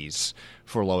proxies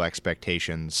for low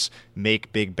expectations,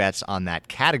 make big bets on that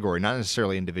category, not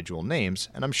necessarily individual names.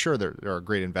 And I'm sure there are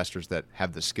great investors that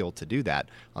have the skill to do that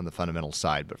on the fundamental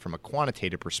side. But from a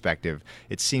quantitative perspective,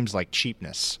 it seems like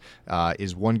cheapness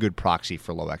is one good proxy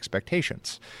for low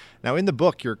expectations. Now, in the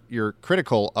book, you're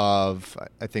critical of,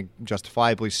 I think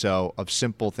justifiably so, of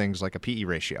simple things like a PE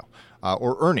ratio.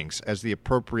 or earnings as the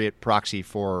appropriate proxy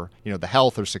for the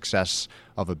health or success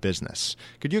of a business.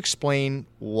 Could you explain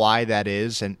why that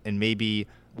is, and maybe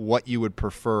what you would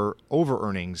prefer over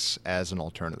earnings as an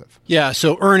alternative? Yeah,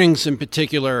 so earnings in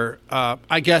particular,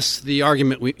 I guess the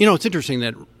argument it's interesting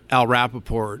that Al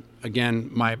Rappaport, again,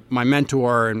 my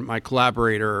mentor and my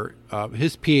collaborator,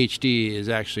 his PhD is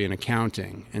actually in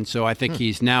accounting. And so I think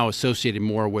he's now associated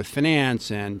more with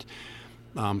finance and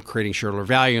creating shareholder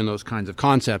value and those kinds of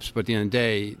concepts. But at the end of the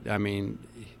day, I mean,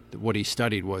 what he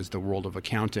studied was the world of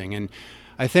accounting. And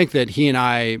I think that he and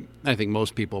I think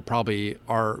most people probably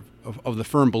are of the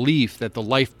firm belief that the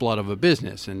lifeblood of a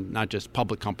business, and not just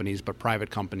public companies, but private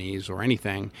companies or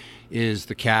anything, is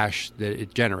the cash that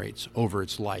it generates over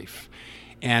its life.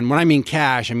 And when I mean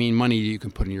cash, I mean money you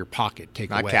can put in your pocket, take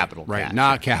away. Not capital right? cash.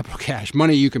 Not capital cash.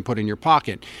 Money you can put in your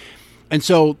pocket. And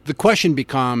so the question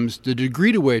becomes the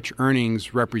degree to which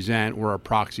earnings represent or are a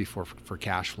proxy for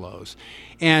cash flows.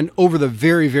 And over the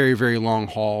very, very, very long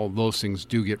haul, those things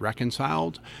do get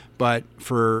reconciled. But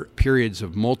for periods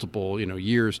of multiple,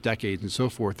 years, decades, and so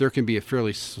forth, there can be a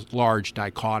fairly large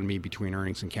dichotomy between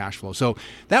earnings and cash flow. So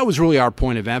that was really our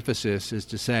point of emphasis, is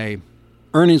to say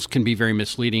earnings can be very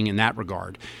misleading in that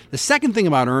regard. The second thing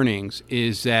about earnings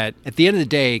is that at the end of the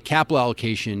day, capital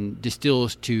allocation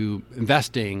distills to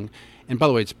investing. And by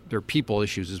the way, there are people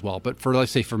issues as well. But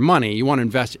let's say for money, you want to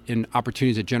invest in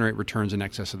opportunities that generate returns in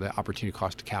excess of the opportunity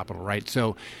cost of capital, right?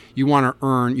 So you want to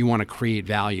earn, you want to create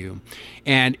value.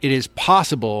 And it is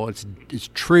possible, it's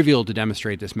trivial to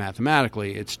demonstrate this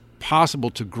mathematically, it's possible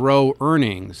to grow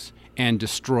earnings and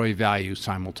destroy value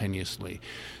simultaneously.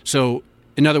 So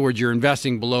in other words, you're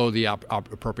investing below the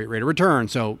appropriate rate of return.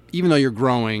 So even though you're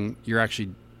growing, you're actually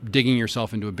digging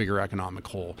yourself into a bigger economic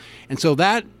hole. And so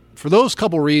for those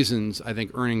couple reasons, I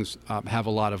think earnings have a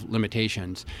lot of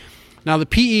limitations. Now, the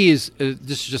PE this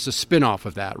is just a spin-off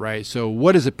of that, right? So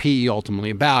what is a PE ultimately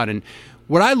about? And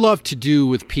what I love to do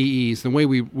with PEs, the way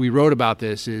we wrote about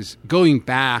this, is going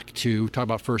back to talk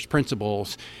about first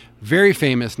principles, very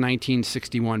famous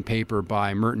 1961 paper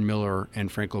by Merton Miller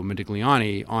and Franco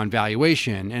Modigliani on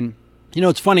valuation. And,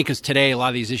 it's funny because today a lot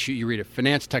of these issues, you read a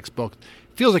finance textbook,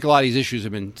 feels like a lot of these issues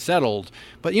have been settled.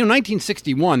 But,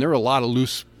 1961, there were a lot of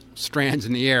loose strands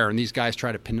in the air, and these guys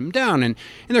try to pin them down. And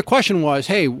their question was,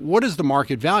 hey, what is the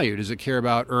market value? Does it care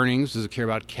about earnings? Does it care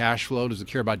about cash flow? Does it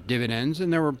care about dividends?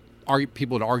 And there were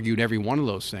people that argued every one of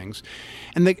those things.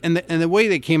 And the way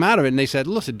they came out of it, and they said,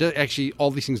 listen, actually,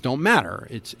 all these things don't matter.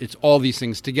 It's all these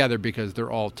things together because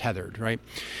they're all tethered, right?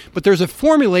 But there's a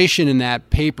formulation in that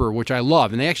paper, which I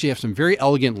love, and they actually have some very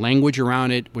elegant language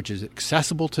around it, which is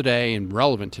accessible today and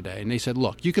relevant today. And they said,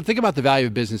 look, you can think about the value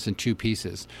of business in two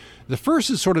pieces. The first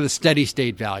is sort of the steady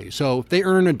state value. So if they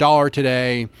earn $1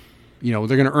 today, they're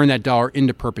going to earn that dollar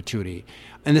into perpetuity.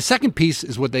 And the second piece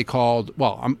is what they called,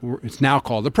 it's now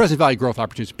called the present value growth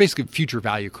opportunities, basically future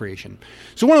value creation.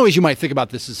 So one of the ways you might think about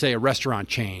this is, say, a restaurant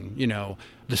chain.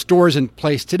 The stores in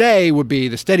place today would be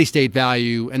the steady state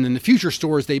value, and then the future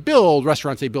stores they build,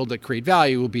 restaurants they build that create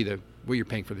value, will be what you're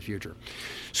paying for the future.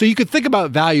 So you could think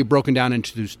about value broken down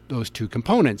into those two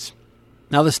components.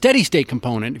 Now, the steady state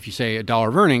component, if you say $1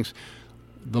 of earnings,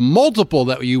 the multiple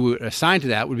that you would assign to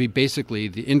that would be basically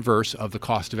the inverse of the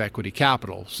cost of equity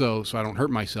capital. So I don't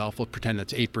hurt myself, we'll pretend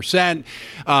that's 8%.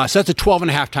 So that's a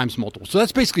 12.5 times multiple. So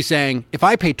that's basically saying if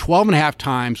I pay 12.5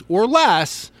 times or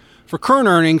less for current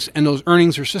earnings and those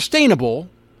earnings are sustainable,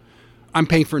 I'm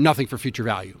paying for nothing for future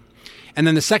value. And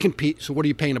then the second piece, so what are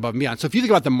you paying above and beyond? So if you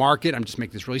think about the market, I'm just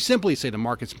making this really simple. You say the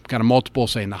market's got a multiple,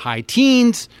 say in the high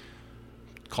teens,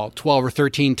 call it 12 or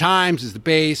 13 times is the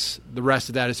base. The rest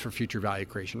of that is for future value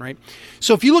creation, right?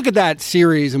 So if you look at that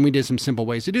series, and we did some simple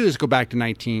ways to do this, go back to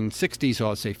 1960, so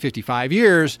let's say 55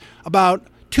 years, about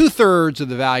 2/3 of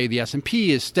the value of the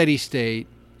S&P is steady state,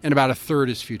 and about 1/3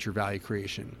 is future value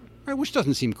creation, right? Which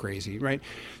doesn't seem crazy, right?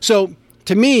 So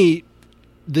to me,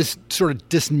 this sort of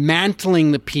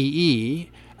dismantling the PE,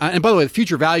 and by the way, the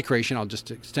future value creation, I'll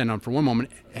just extend on for one moment,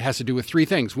 it has to do with three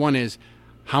things. One is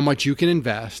how much you can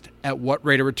invest, at what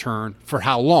rate of return, for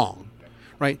how long,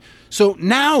 right? So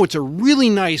now it's a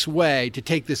really nice way to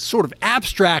take this sort of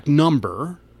abstract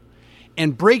number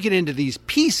and break it into these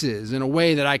pieces in a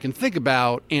way that I can think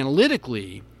about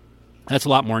analytically. That's a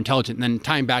lot more intelligent. And then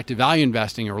tying back to value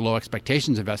investing or low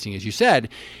expectations investing, as you said,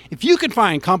 if you can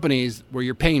find companies where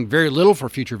you're paying very little for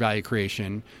future value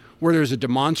creation, where there's a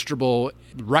demonstrable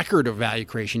record of value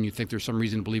creation, you think there's some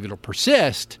reason to believe it'll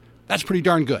persist, that's pretty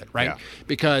darn good, right? Yeah.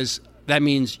 Because that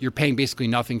means you're paying basically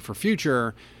nothing for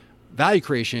future value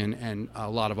creation and a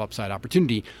lot of upside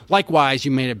opportunity. Likewise,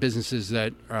 you may have businesses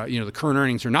that the current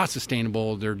earnings are not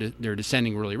sustainable. They're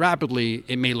descending really rapidly.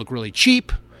 It may look really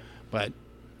cheap, but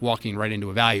walking right into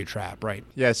a value trap, right?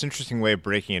 Yeah, it's an interesting way of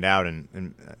breaking it out,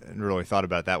 and really thought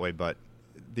about it that way. But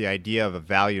the idea of a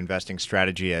value investing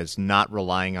strategy as not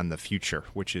relying on the future,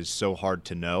 which is so hard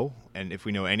to know. And if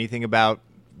we know anything about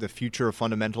the future of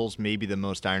fundamentals, maybe the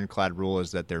most ironclad rule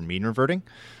is that they're mean reverting.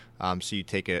 So you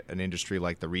take an industry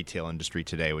like the retail industry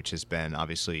today, which has been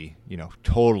obviously,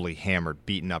 totally hammered,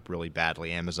 beaten up really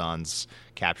badly. Amazon's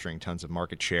capturing tons of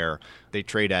market share. They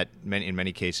trade at, in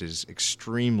many cases,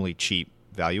 extremely cheap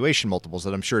valuation multiples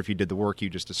that I'm sure if you did the work you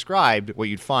just described, what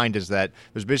you'd find is that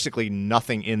there's basically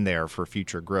nothing in there for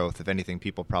future growth. If anything,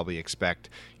 people probably expect,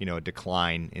 a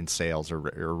decline in sales or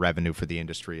revenue for the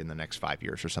industry in the next 5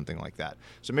 years or something like that.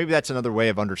 So maybe that's another way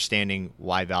of understanding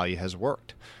why value has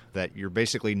worked, that you're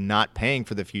basically not paying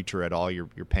for the future at all. You're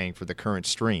paying for the current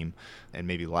stream and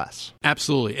maybe less.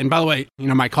 Absolutely. And by the way,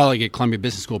 my colleague at Columbia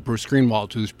Business School, Bruce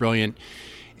Greenwald, who's brilliant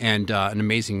and an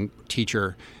amazing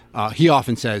teacher, he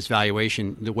often says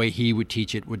valuation, the way he would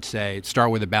teach it would say,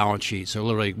 start with a balance sheet. So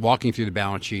literally walking through the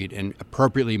balance sheet and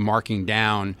appropriately marking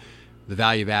down the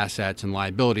value of assets and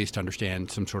liabilities to understand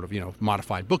some sort of,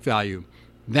 modified book value.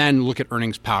 Then look at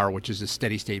earnings power, which is a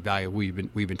steady state value we've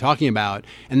been talking about.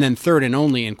 And then third and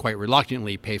only, and quite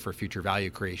reluctantly, pay for future value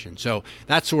creation. So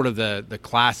that's sort of the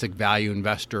classic value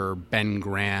investor, Ben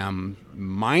Graham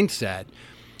mindset.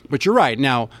 But you're right.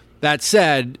 Now, that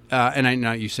said, and I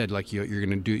know you said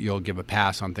you'll give a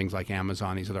pass on things like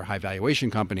Amazon, these other high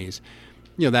valuation companies.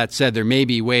 That said, there may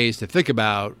be ways to think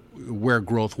about where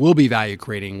growth will be value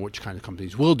creating, which kind of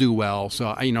companies will do well.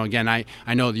 So, again, I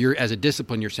know you're as a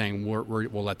discipline, you're saying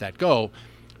we'll let that go,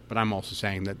 but I'm also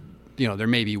saying that there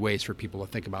may be ways for people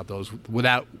to think about those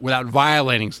without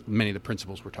violating many of the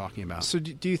principles we're talking about. So,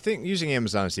 do you think, using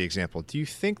Amazon as the example, do you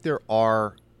think there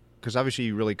are? Because obviously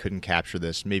you really couldn't capture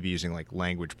this, maybe using like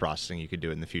language processing, you could do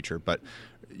it in the future, but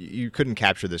you couldn't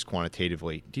capture this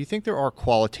quantitatively. Do you think there are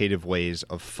qualitative ways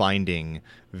of finding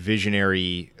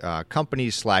visionary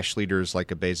companies / leaders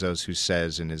like a Bezos, who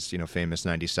says in his famous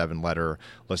 97 letter,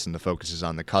 listen, the focus is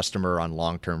on the customer, on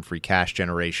long-term free cash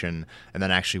generation, and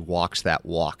then actually walks that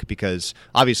walk? Because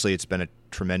obviously it's been a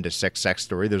tremendous success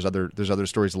story. There's other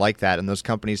stories like that, and those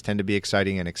companies tend to be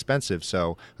exciting and expensive,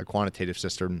 so a quantitative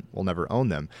system will never own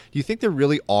them. Do you think there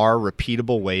really are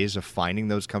repeatable ways of finding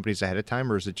those companies ahead of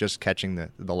time, or is it just catching the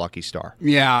lucky star?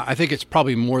 Yeah, I think it's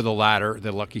probably more the latter,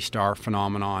 the lucky star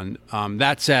phenomenon.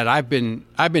 That said, I've been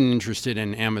interested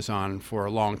in Amazon for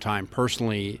a long time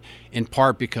personally, in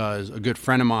part because a good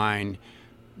friend of mine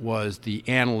was the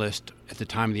analyst at the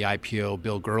time of the IPO,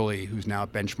 Bill Gurley, who's now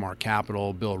at Benchmark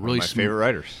Capital. Bill, really one of my favorite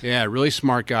writers. Yeah, really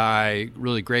smart guy,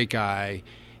 really great guy.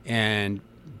 And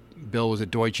Bill was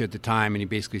at Deutsche at the time, and he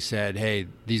basically said, hey,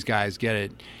 these guys get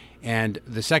it. And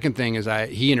the second thing is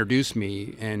he introduced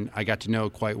me, and I got to know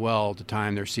quite well at the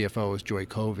time their CFO was Joy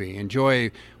Covey. And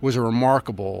Joy was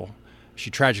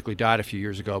she tragically died a few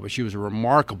years ago, but she was a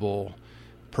remarkable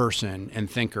person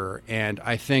and thinker. And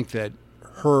I think that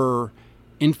her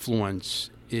influence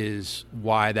is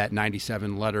why that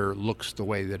 97 letter looks the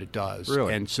way that it does.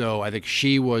 Really? And so I think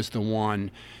she was the one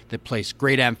that placed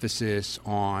great emphasis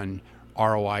on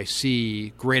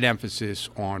ROIC, great emphasis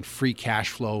on free cash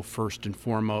flow first and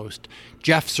foremost.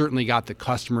 Jeff certainly got the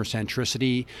customer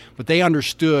centricity, but they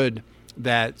understood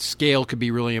that scale could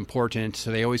be really important,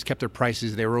 so they always kept their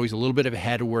prices. They were always a little bit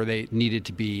ahead of where they needed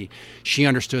to be. She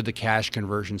understood the cash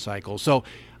conversion cycle. So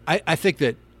I think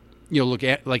that look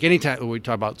at, like, anytime we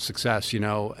talk about success,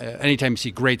 anytime you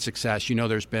see great success,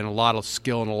 there's been a lot of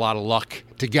skill and a lot of luck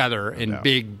together in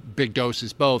big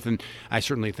doses both. And I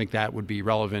certainly think that would be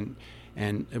relevant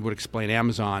and it would explain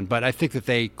Amazon. But I think that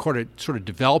they sort of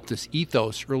developed this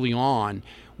ethos early on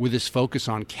with this focus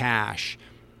on cash.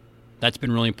 That's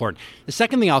been really important. The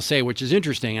second thing I'll say, which is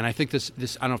interesting, and I think this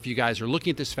I don't know if you guys are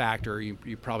looking at this factor, you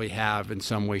probably have in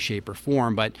some way, shape, or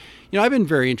form, but I've been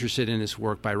very interested in this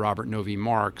work by Robert Novi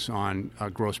Marx on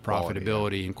gross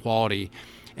profitability and quality.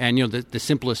 And the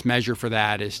simplest measure for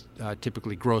that is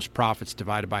typically gross profits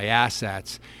divided by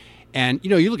assets. And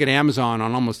you look at Amazon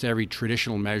on almost every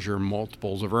traditional measure,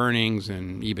 multiples of earnings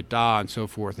and EBITDA and so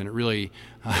forth, and it really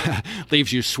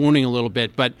leaves you swooning a little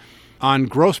bit. But on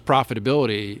gross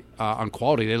profitability, on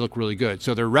quality, they look really good.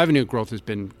 So their revenue growth has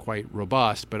been quite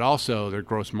robust, but also their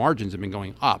gross margins have been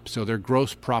going up. So their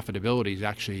gross profitability is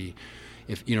actually,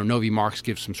 if Novi Marx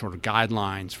gives some sort of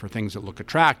guidelines for things that look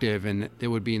attractive, and it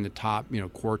would be in the top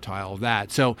quartile of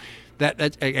that. So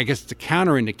that I guess it's a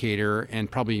counter indicator, and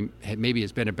probably maybe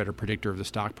has been a better predictor of the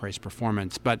stock price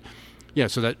performance. But yeah,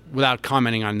 so that without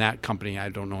commenting on that company, I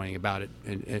don't know anything about it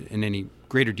in any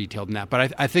greater detail than that.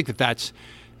 But I think that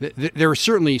there are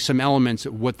certainly some elements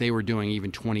of what they were doing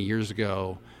even 20 years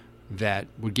ago that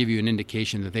would give you an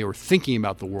indication that they were thinking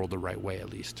about the world the right way, at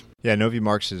least. Yeah, Novi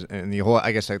Marx is, and the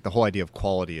whole idea of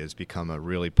quality has become a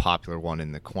really popular one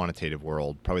in the quantitative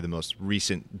world, probably the most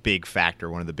recent big factor,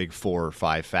 one of the big 4 or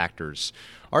 5 factors.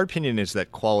 Our opinion is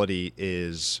that quality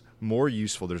is more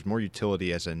useful, there's more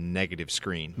utility as a negative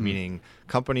screen, meaning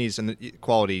companies, and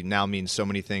quality now means so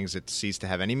many things it ceases to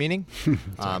have any meaning.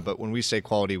 But when we say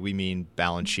quality, we mean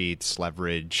balance sheets,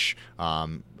 leverage,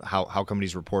 how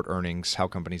companies report earnings, how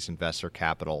companies invest their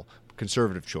capital.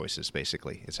 Conservative choices,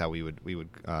 basically, is how we would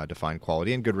define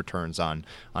quality, and good returns on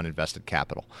invested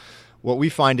capital. What we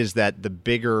find is that the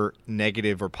bigger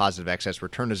negative or positive excess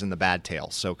return is in the bad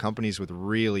tail. So companies with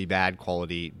really bad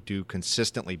quality do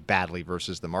consistently badly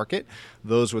versus the market.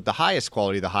 Those with the highest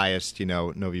quality, the highest,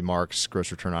 Novi Marx,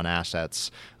 gross return on assets,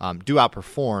 do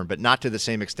outperform, but not to the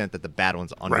same extent that the bad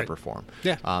ones underperform.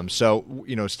 Right. Yeah. So,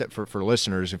 for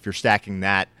listeners, if you're stacking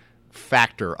that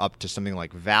factor up to something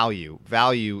like value,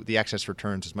 the excess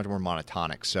returns is much more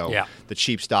monotonic. So the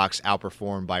cheap stocks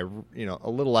outperform by a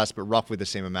little less, but roughly the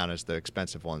same amount as the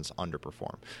expensive ones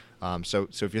underperform. So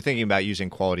if you're thinking about using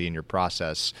quality in your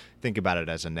process, think about it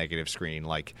as a negative screen,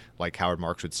 like Howard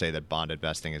Marks would say that bond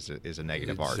investing is a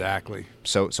negative art. Exactly.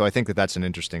 So I think that's an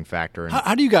interesting factor.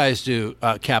 How do you guys do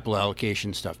capital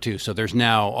allocation stuff too? So there's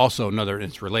now also another,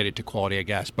 it's related to quality, I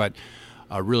guess, but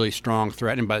a really strong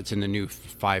threat, but it's in the new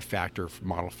 5-factor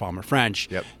model, Farmer French,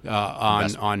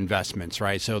 on investments,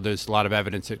 right? So there's a lot of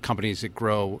evidence that companies that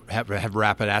grow have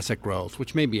rapid asset growth,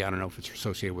 which maybe, I don't know if it's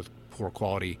associated with poor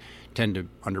quality, tend to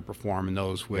underperform, and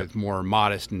those with more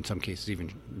modest, in some cases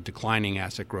even declining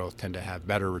asset growth, tend to have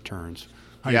better returns.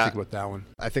 How do you think about that one?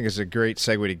 I think it's a great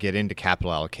segue to get into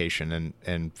capital allocation,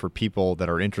 and for people that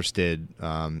are interested,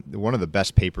 one of the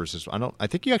best papers is I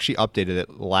think you actually updated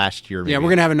it last year. Maybe. Yeah,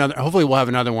 we're gonna have another. Hopefully, we'll have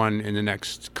another one in the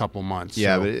next couple months.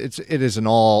 Yeah, but it is an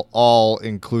all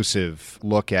inclusive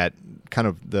look at kind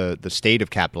of the state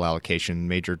of capital allocation,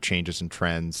 major changes and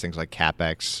trends, things like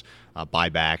CapEx,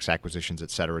 buybacks, acquisitions, et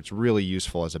cetera. It's really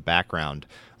useful as a background.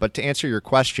 But to answer your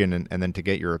question and then to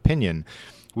get your opinion,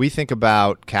 we think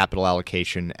about capital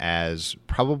allocation as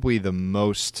probably the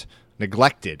most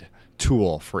neglected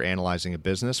tool for analyzing a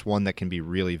business, one that can be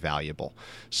really valuable.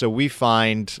 So we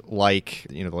find, like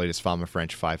the latest Farmer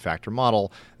French 5-factor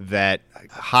model, that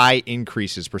high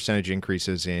increases, percentage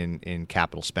increases in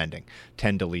capital spending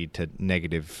tend to lead to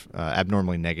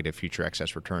abnormally negative future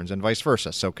excess returns, and vice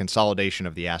versa. So consolidation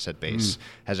of the asset base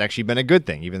has actually been a good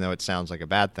thing, even though it sounds like a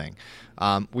bad thing.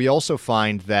 We also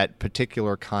find that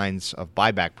particular kinds of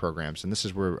buyback programs, and this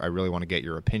is where I really want to get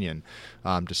your opinion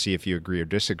to see if you agree or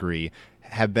disagree,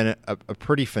 have been a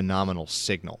pretty phenomenal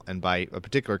signal. And by a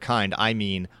particular kind, I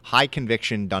mean high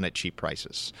conviction done at cheap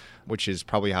prices, which is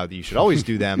probably how you should always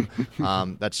do them.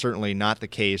 That's certainly not the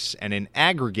case. And in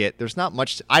aggregate,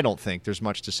 I don't think there's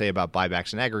much to say about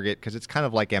buybacks in aggregate, because it's kind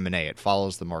of like M&A. It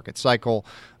follows the market cycle,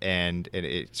 and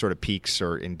it sort of peaks,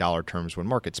 or in dollar terms, when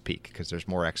markets peak, because there's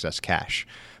more excess cash.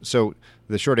 So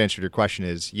the short answer to your question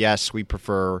is yes, we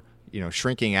prefer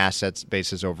shrinking assets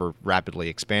bases over rapidly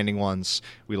expanding ones.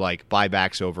 We like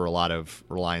buybacks over a lot of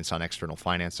reliance on external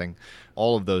financing.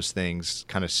 All of those things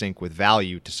kind of sync with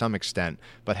value to some extent,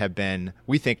 but have been,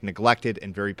 we think, neglected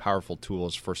and very powerful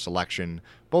tools for selection,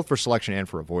 both for selection and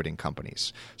for avoiding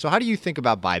companies. So how do you think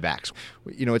about buybacks?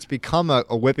 It's become a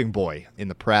whipping boy in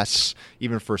the press,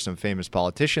 even for some famous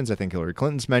politicians. I think Hillary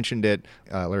Clinton's mentioned it.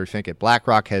 Larry Fink at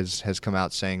BlackRock has come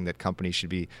out saying that companies should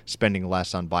be spending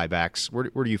less on buybacks.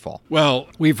 Where do you fall? Well,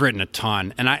 we've written a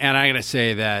ton, and I got to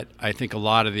say that I think a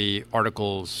lot of the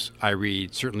articles I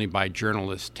read, certainly by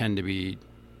journalists, tend to be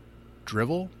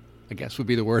drivel, I guess would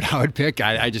be the word I would pick.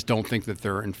 I just don't think that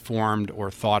they're informed or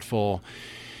thoughtful.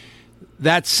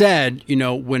 That said,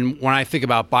 when I think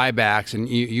about buybacks, and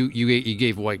you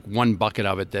gave like one bucket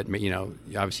of it that, you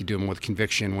obviously do them with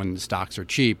conviction when the stocks are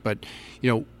cheap, but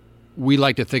we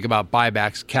like to think about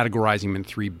buybacks, categorizing them in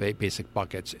 3 basic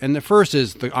buckets. And the first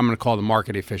is I'm going to call the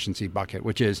market efficiency bucket,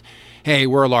 which is, hey,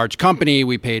 we're a large company,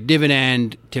 we pay a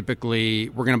dividend. Typically,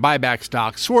 we're going to buy back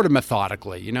stocks sort of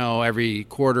methodically, every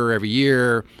quarter, every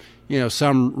year,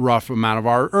 some rough amount of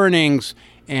our earnings.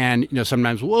 And,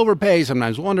 sometimes we'll overpay,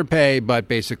 sometimes we'll underpay, but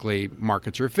basically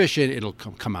markets are efficient. It'll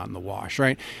come out in the wash,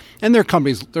 right? And there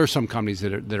are some companies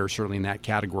that are certainly in that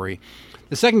category.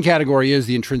 The second category is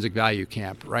the intrinsic value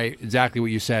camp, right? Exactly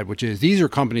what you said, which is these are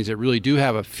companies that really do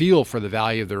have a feel for the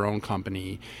value of their own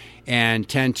company and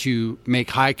tend to make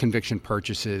high conviction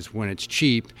purchases when it's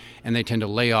cheap, and they tend to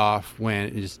lay off when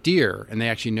it is dear, and they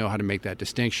actually know how to make that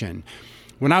distinction.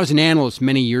 When I was an analyst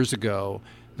many years ago,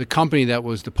 the company that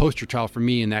was the poster child for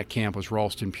me in that camp was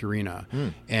Ralston Purina.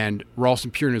 And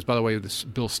Ralston Purina is, by the way,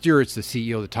 Bill Stewart's, the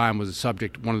CEO at the time, was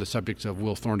one of the subjects of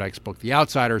Will Thorndike's book, The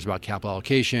Outsiders, about capital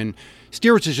allocation.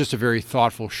 Stewart's is just a very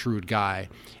thoughtful, shrewd guy.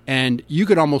 And you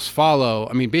could almost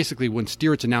follow, basically when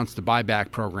Stewart's announced the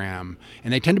buyback program,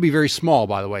 and they tend to be very small,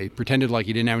 by the way, pretended like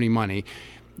he didn't have any money,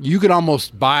 you could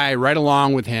almost buy right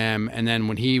along with him, and then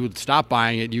when he would stop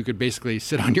buying it, you could basically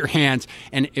sit on your hands,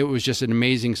 and it was just an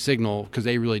amazing signal because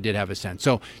they really did have a sense.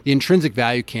 So the intrinsic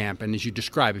value camp, and as you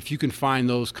describe, if you can find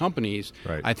those companies,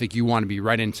 right, I think you want to be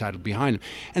right inside behind them.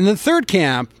 And the third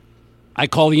camp, I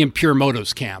call the impure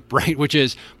motives camp, right, which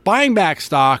is buying back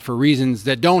stock for reasons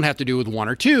that don't have to do with one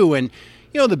or two. And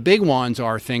the big ones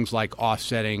are things like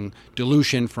offsetting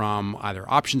dilution from either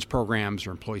options programs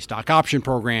or employee stock option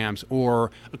programs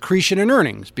or accretion in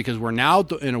earnings, because we're now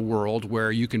in a world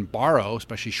where you can borrow,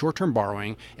 especially short-term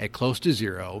borrowing, at close to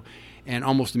zero. And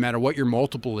almost no matter what your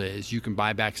multiple is, you can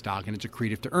buy back stock and it's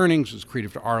accretive to earnings, it's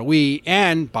accretive to ROE.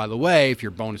 And by the way, if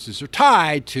your bonuses are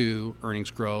tied to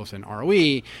earnings growth and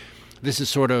ROE, this is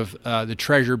sort of the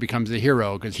treasurer becomes the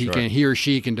hero because he or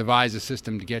she can devise a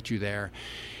system to get you there.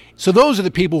 So those are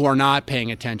the people who are not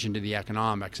paying attention to the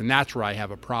economics, and that's where I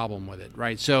have a problem with it,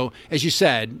 right? So as you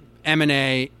said,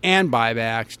 M&A and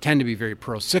buybacks tend to be very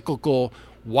pro-cyclical.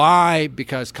 Why?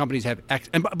 Because companies have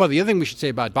but the other thing we should say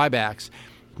about buybacks,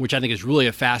 which I think is really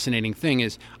a fascinating thing,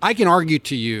 is I can argue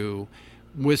to you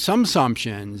with some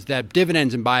assumptions that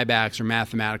dividends and buybacks are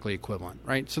mathematically equivalent,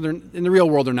 right? So they're in the real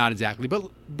world they're not exactly,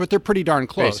 but they're pretty darn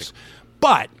close. Basic.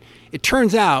 But it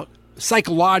turns out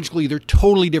psychologically, they're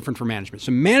totally different from management.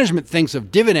 So management thinks of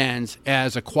dividends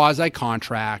as a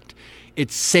quasi-contract.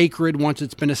 It's sacred once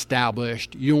it's been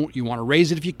established. You want to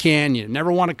raise it if you can. You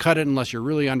never want to cut it unless you're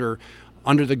really under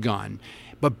the gun.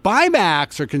 But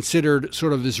buybacks are considered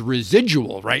sort of this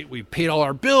residual, right? We paid all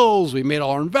our bills, we made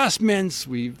all our investments,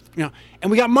 and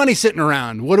we got money sitting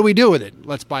around. What do we do with it?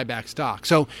 Let's buy back stock.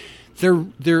 So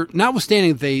they're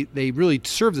notwithstanding they really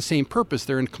serve the same purpose,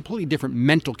 they're in completely different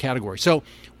mental categories. So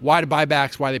why do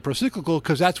buybacks? Why are they pro-cyclical?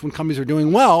 Because that's when companies are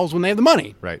doing well, is when they have the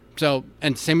money. Right. So,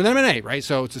 and same with M&A, right?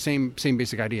 So it's the same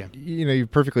basic idea. You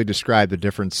perfectly described the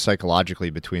difference psychologically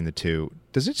between the two.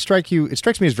 Does it strike you? It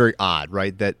strikes me as very odd,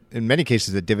 right? That in many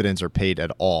cases the dividends are paid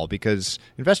at all because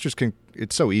investors can.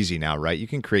 It's so easy now, right? You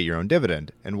can create your own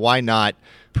dividend, and why not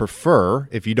prefer,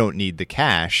 if you don't need the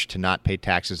cash, to not pay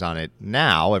taxes on it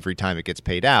now every time it gets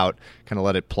paid out? Kind of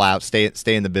let it plow, stay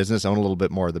in the business, own a little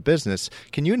bit more of the business.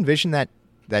 Can you envision that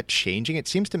changing? It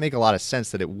seems to make a lot of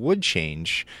sense that it would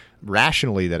change.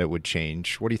 Rationally, that it would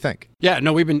change. What do you think? Yeah,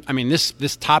 no,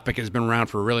 this topic has been around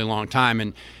for a really long time,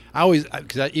 and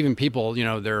because even people,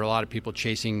 there are a lot of people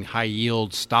chasing high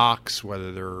yield stocks,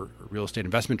 whether they're real estate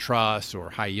investment trusts or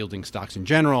high yielding stocks in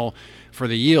general, for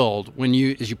the yield. When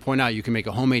as you point out, you can make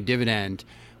a homemade dividend,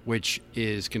 which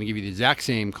is going to give you the exact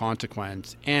same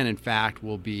consequence, and in fact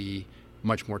will be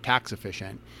much more tax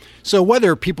efficient. So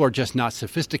whether people are just not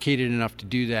sophisticated enough to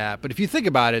do that, but if you think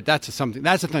about it, that's something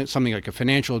like a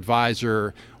financial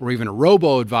advisor or even a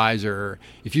robo-advisor.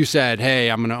 If you said,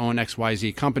 hey, I'm going to own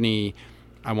XYZ company,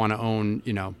 I want to own,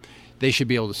 they should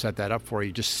be able to set that up for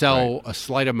you. Just sell a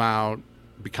slight amount,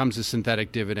 becomes a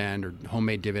synthetic dividend or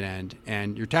homemade dividend,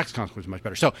 and your tax consequence is much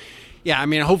better. So, yeah,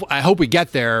 I hope we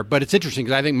get there, but it's interesting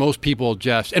because I think most people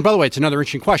just, and by the way, it's another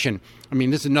interesting question.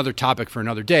 This is another topic for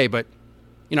another day, but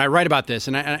I write about this,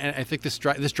 and I think this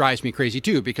drives me crazy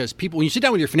too, because people, when you sit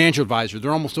down with your financial advisor,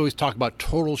 they're almost always talking about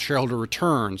total shareholder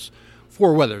returns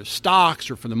for whether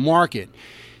stocks or for the market.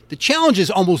 The challenge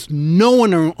is almost no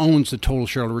one owns the total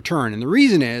shareholder return, and the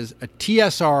reason is a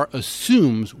TSR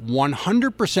assumes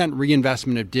 100%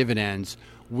 reinvestment of dividends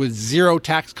with zero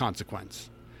tax consequence.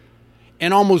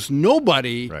 And almost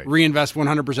nobody reinvests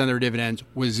 100% of their dividends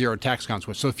with zero tax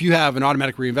consequence. So if you have an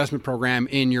automatic reinvestment program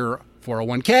in your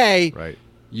 401k,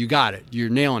 you got it. You're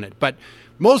nailing it. But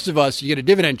most of us, you get a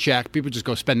dividend check, people just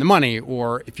go spend the money.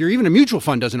 Or if you're even a mutual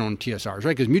fund doesn't own TSRs,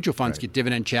 right? Because mutual funds get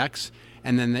dividend checks,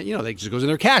 and then they just goes in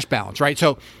their cash balance, right?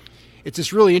 So it's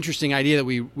this really interesting idea that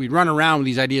we run around with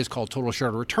these ideas called total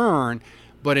shareholder return,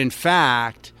 but in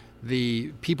fact,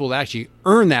 the people that actually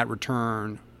earn that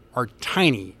return are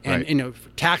tiny. And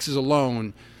taxes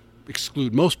alone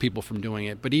exclude most people from doing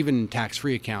it, but even in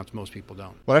tax-free accounts, most people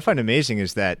don't. What I find amazing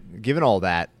is that given all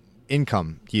that,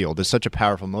 income yield is such a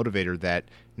powerful motivator that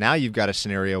Now you've got a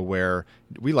scenario where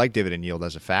we like dividend yield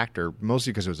as a factor,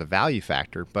 mostly because it was a value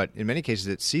factor, but in many cases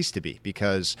it ceased to be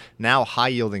because now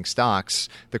high-yielding stocks,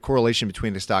 the correlation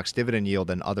between the stock's dividend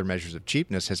yield and other measures of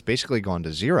cheapness has basically gone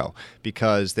to zero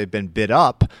because they've been bid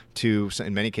up to,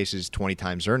 in many cases, 20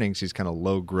 times earnings, these kind of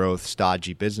low-growth,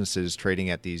 stodgy businesses trading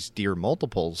at these dear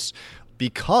multiples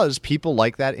because people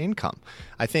like that income.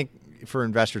 I think for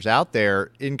investors out there,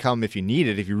 income, if you need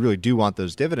it, if you really do want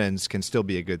those dividends, can still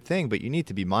be a good thing, but you need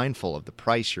to be mindful of the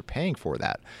price you're paying for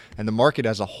that. And the market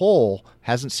as a whole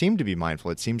hasn't seemed to be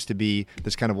mindful. It seems to be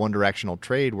this kind of one-directional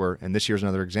trade where, and this year's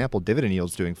another example, dividend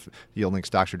yielding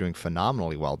stocks are doing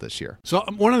phenomenally well this year. So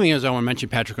one of the things I want to mention,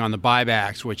 Patrick, on the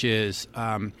buybacks, which is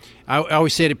I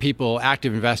always say to people,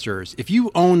 active investors, if you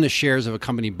own the shares of a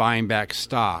company buying back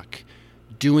stock,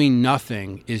 doing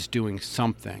nothing is doing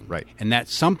something. Right. And that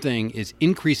something is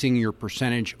increasing your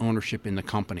percentage ownership in the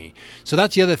company. So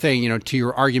that's the other thing, to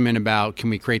your argument about can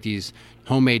we create these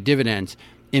homemade dividends.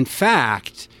 In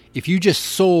fact, if you just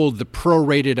sold the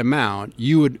prorated amount,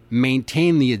 you would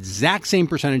maintain the exact same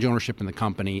percentage ownership in the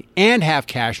company and have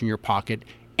cash in your pocket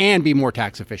and be more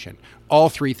tax efficient. All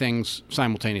three things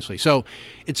simultaneously. So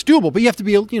it's doable, but you have to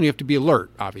be alert,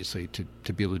 obviously, to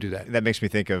be able to do that. That makes me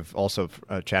think of also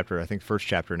a chapter, I think first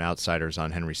chapter in Outsiders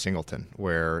on Henry Singleton,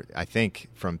 where I think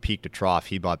from peak to trough,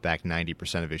 he bought back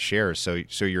 90% of his shares.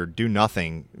 So your do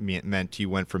nothing meant you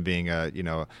went from being a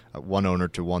one owner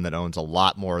to one that owns a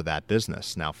lot more of that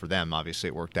business. Now for them, obviously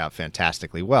it worked out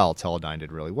fantastically well. Teledyne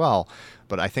did really well,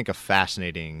 but I think a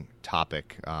fascinating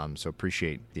topic. So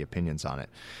appreciate the opinions on it.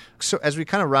 So as we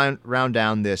kind of round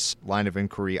down this line of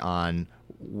inquiry on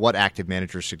what active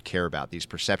managers should care about, these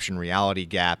perception reality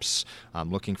gaps,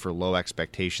 looking for low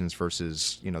expectations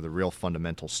versus the real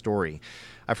fundamental story.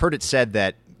 I've heard it said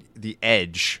that the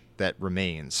edge that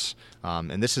remains,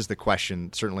 and this is the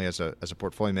question certainly as a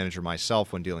portfolio manager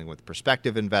myself when dealing with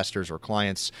prospective investors or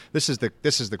clients, this is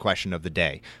the question of the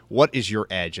day. What is your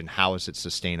edge and how is it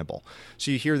sustainable?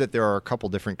 So you hear that there are a couple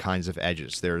different kinds of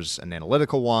edges. There's an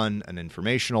analytical one, an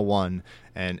informational one,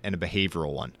 and a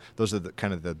behavioral one. Those are the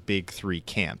kind of the big three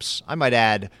camps. I might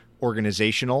add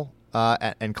organizational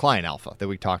and client alpha that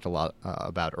we talked a lot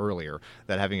about earlier,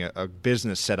 that having a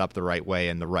business set up the right way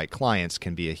and the right clients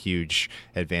can be a huge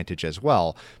advantage as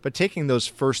well. But taking those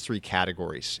first three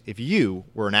categories, if you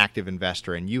were an active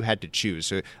investor and you had to choose,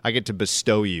 so I get to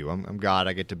bestow you, I'm God,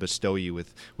 I get to bestow you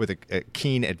with a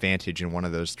keen advantage in one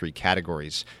of those three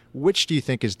categories, which do you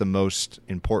think is the most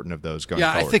important of those going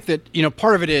forward? I think that,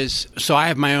 part of it is, so I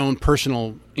have my own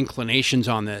personal inclinations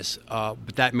on this,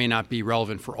 but that may not be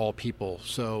relevant for all people.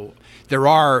 So there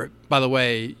are, by the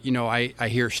way, I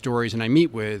hear stories and I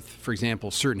meet with, for example,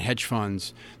 certain hedge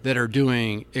funds that are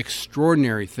doing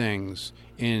extraordinary things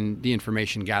in the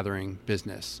information gathering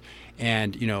business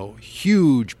and,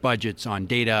 huge budgets on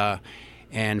data.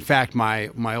 And in fact,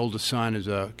 my oldest son is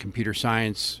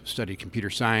studied computer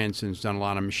science and has done a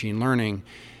lot of machine learning.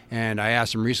 And I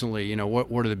asked him recently,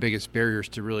 what are the biggest barriers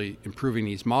to really improving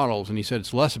these models? And he said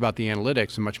it's less about the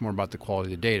analytics and much more about the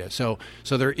quality of the data. So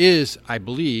there is, I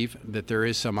believe, that there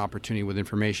is some opportunity with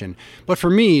information. But for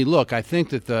me, look, I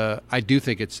think that I do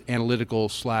think it's analytical /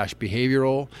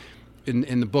 behavioral.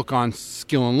 In the book on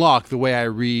skill and luck, the way I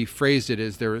rephrased it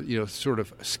is there, sort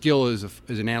of skill is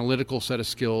an analytical set of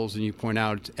skills, and you point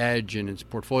out its edge and its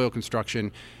portfolio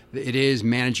construction. It is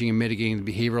managing and mitigating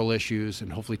the behavioral issues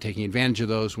and hopefully taking advantage of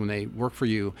those when they work for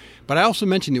you. But I also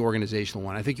mentioned the organizational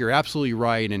one. I think you're absolutely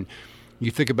right. And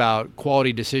you think about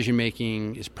quality decision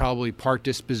making is probably part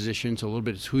disposition, so a little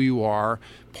bit is who you are,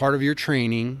 part of your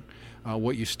training,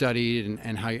 what you studied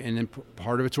and how, and then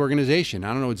part of its organization.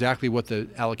 I don't know exactly what the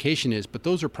allocation is, but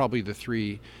those are probably the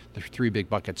three big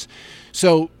buckets.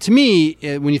 So to me,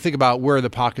 when you think about where are the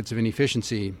pockets of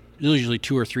inefficiency, usually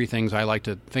two or three things I like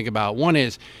to think about. One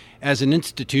is, as an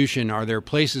institution, are there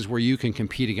places where you can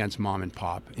compete against mom and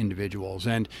pop individuals?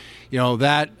 And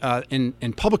that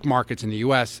in public markets in the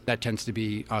U.S., that tends to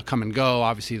be come and go.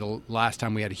 Obviously, the last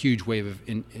time we had a huge wave of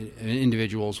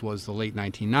individuals was the late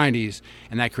 1990s,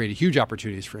 and that created huge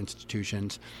opportunities for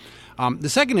institutions. The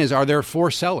second is, are there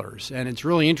forced sellers? And it's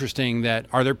really interesting that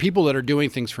are there people that are doing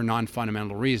things for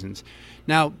non-fundamental reasons?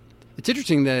 Now, it's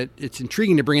interesting that it's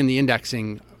intriguing to bring in the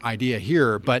indexing idea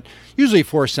here, but usually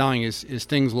forced selling is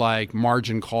things like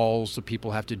margin calls, so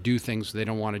people have to do things they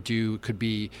don't want to do. It could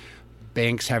be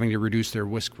banks having to reduce their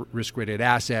risk-weighted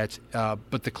assets,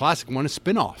 but the classic one is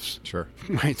spin-offs. Sure.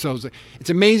 Right. So it's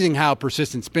amazing how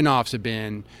persistent spin-offs have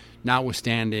been,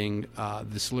 notwithstanding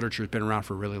this literature has been around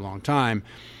for a really long time.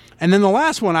 And then the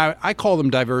last one, I call them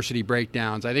diversity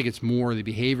breakdowns. I think it's more the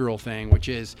behavioral thing, which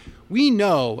is we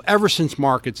know ever since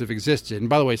markets have existed, and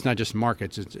by the way, it's not just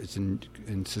markets, it's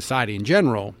in society in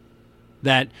general,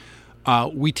 that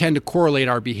we tend to correlate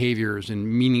our behaviors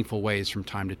in meaningful ways from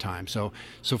time to time. So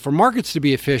for markets to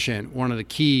be efficient, one of the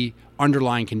key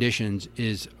underlying conditions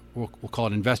is we'll call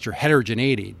it investor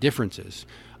heterogeneity, differences,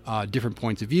 different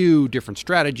points of view, different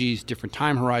strategies, different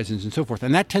time horizons, and so forth.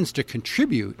 And that tends to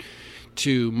contribute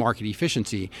to market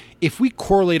efficiency. If we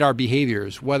correlate our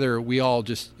behaviors, whether we all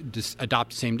just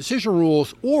adopt the same decision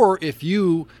rules, or if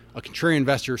you, a contrarian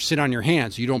investor, sit on your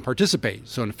hands, so you don't participate.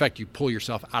 So in effect, you pull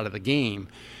yourself out of the game.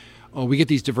 We get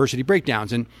these diversity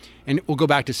breakdowns. And we'll go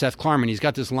back to Seth Klarman. He's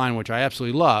got this line, which I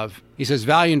absolutely love. He says,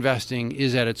 value investing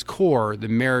is at its core the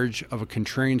marriage of a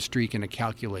contrarian streak and a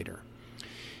calculator.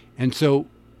 And so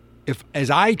as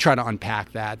I try to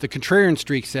unpack that, the contrarian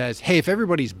streak says, hey, if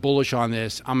everybody's bullish on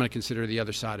this, I'm going to consider the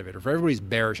other side of it. Or if everybody's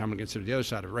bearish, I'm going to consider the other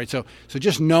side of it, right? So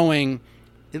just knowing,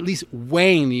 at least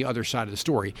weighing the other side of the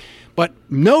story. But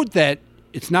note that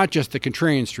it's not just the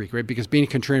contrarian streak, right? Because being a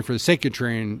contrarian for the sake of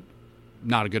contrarian,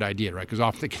 not a good idea, right? Because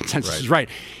often the consensus is right.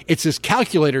 It's this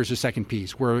calculator is the second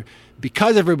piece where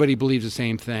because everybody believes the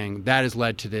same thing, that has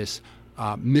led to this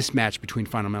mismatch between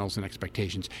fundamentals and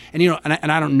expectations. And,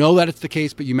 and I don't know that it's the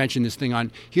case, but you mentioned this thing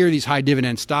on here are these high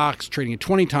dividend stocks trading at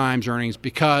 20 times earnings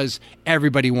because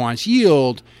everybody wants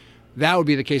yield. That would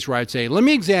be the case where I'd say, let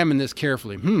me examine this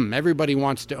carefully. Everybody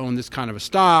wants to own this kind of a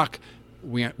stock.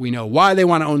 We know why they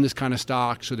want to own this kind of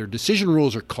stock. So their decision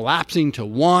rules are collapsing to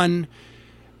one.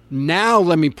 Now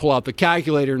let me pull out the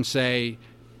calculator and say,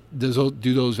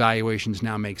 do those valuations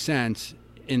now make sense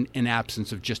in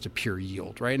absence of just a pure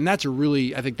yield, right? And that's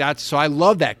so I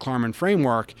love that Klarman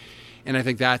framework. And I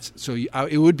think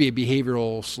it would be a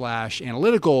behavioral /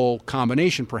 analytical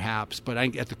combination perhaps, but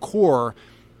at the core,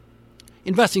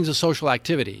 investing is a social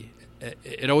activity.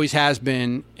 It always has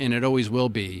been and it always will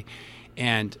be.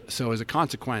 And so as a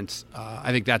consequence,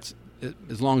 I think that's,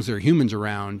 as long as there are humans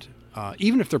around,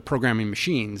 even if they're programming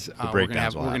machines, we're going to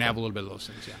have a little bit of those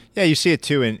things. Yeah, you see it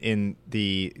too in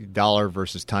the dollar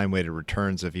versus time-weighted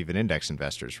returns of even index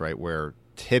investors, right? Where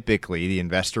typically the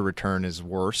investor return is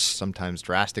worse, sometimes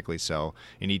drastically so.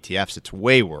 In ETFs, it's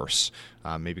way worse,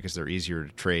 maybe because they're easier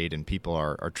to trade and people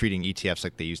are treating ETFs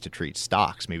like they used to treat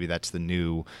stocks. Maybe that's the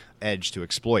new edge to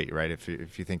exploit, right? If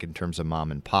you think in terms of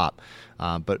mom and pop,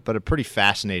 but a pretty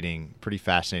fascinating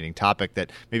topic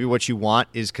that maybe what you want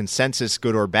is consensus,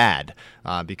 good or bad,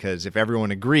 because if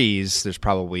everyone agrees, there's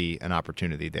probably an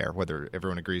opportunity there. Whether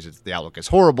everyone agrees the outlook is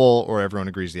horrible or everyone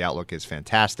agrees the outlook is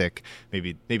fantastic,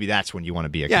 maybe that's when you want to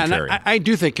be a contrarian. And I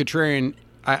do think contrarian.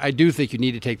 I do think you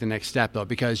need to take the next step, though,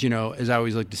 because, as I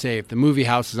always like to say, if the movie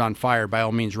house is on fire, by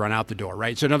all means, run out the door,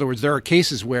 right? So in other words, there are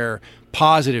cases where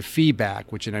positive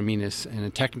feedback, which I mean is in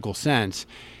a technical sense,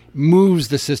 moves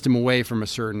the system away from a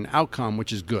certain outcome,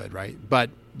 which is good, right? But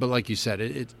like you said,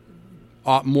 it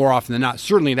more often than not,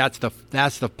 certainly that's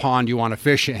the pond you want to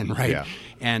fish in, right? Yeah.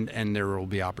 And there will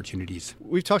be opportunities.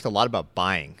 We've talked a lot about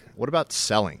buying. What about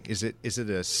selling? Is it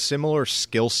a similar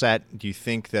skill set? Do you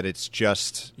think that it's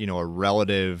just a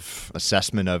relative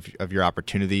assessment of your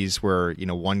opportunities, where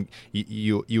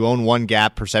you own one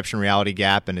gap, perception reality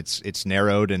gap, and it's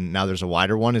narrowed, and now there's a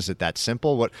wider one? Is it that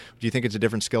simple? What do you think? It's a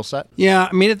different skill set? Yeah,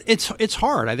 I mean it's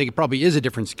hard. I think it probably is a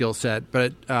different skill set,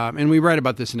 but and we write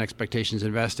about this in Expectations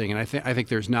Investing, and I think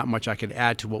there's not much I could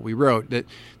add to what we wrote. That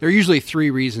there are usually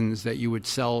three reasons that you would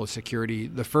sell a security.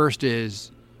 The first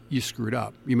is you screwed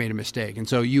up. You made a mistake. And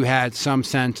so you had some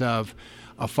sense of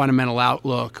a fundamental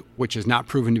outlook, which is not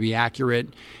proven to be accurate.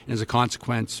 And as a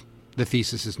consequence, the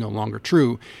thesis is no longer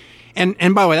true. And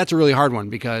by the way, that's a really hard one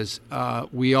because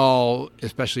we all,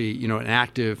 especially, an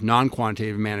active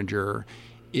non-quantitative manager,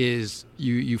 is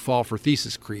you fall for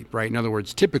thesis creep, right? In other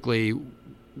words, typically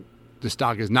the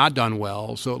stock has not done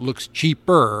well, so it looks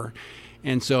cheaper.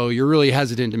 And so you're really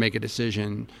hesitant to make a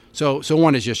decision. So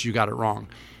one is just you got it wrong.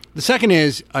 The second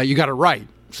is you got it right.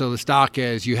 So the stock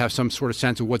is you have some sort of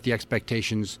sense of what the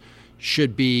expectations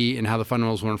should be and how the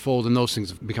fundamentals will unfold, and those things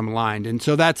have become aligned. And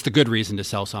so that's the good reason to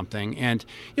sell something. And,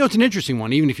 it's an interesting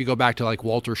one. Even if you go back to like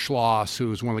Walter Schloss, who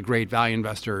was one of the great value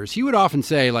investors, he would often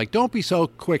say, like, don't be so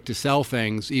quick to sell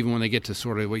things, even when they get to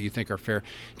sort of what you think are fair.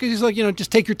 Because he's like,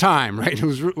 just take your time, right?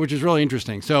 Which is really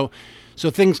interesting. So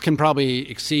things can probably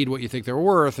exceed what you think they're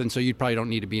worth, and so you probably don't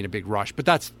need to be in a big rush. But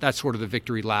that's sort of the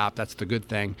victory lap. That's the good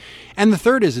thing. And the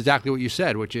third is exactly what you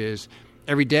said, which is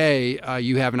every day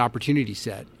you have an opportunity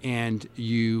set, and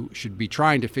you should be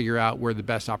trying to figure out where the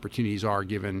best opportunities are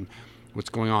given what's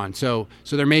going on. So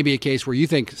there may be a case where you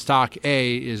think stock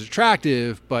A is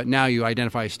attractive, but now you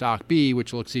identify stock B,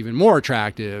 which looks even more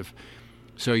attractive.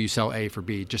 So you sell A for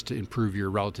B just to improve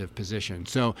your relative position.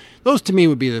 So those to me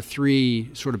would be the three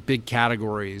sort of big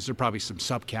categories. There are probably some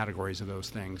subcategories of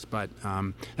those things, but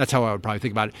that's how I would probably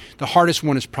think about it. The hardest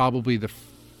one is probably the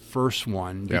first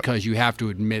one because you have to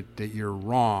admit that you're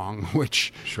wrong,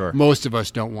 which most of us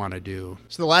don't want to do.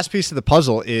 So the last piece of the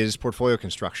puzzle is portfolio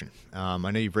construction. I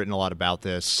know you've written a lot about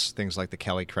this, things like the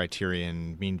Kelly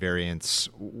criterion, mean variance.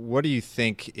 What do you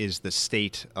think is the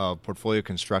state of portfolio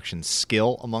construction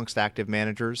skill amongst active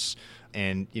managers?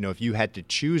 And, if you had to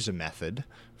choose a method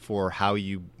for how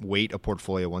you weight a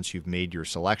portfolio once you've made your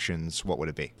selections, what would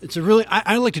it be? It's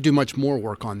I like to do much more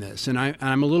work on this, and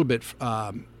I'm a little bit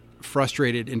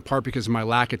frustrated in part because of my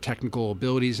lack of technical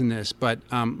abilities in this. But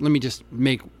let me just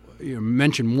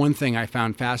mention one thing I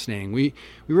found fascinating. We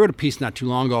wrote a piece not too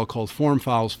long ago called Form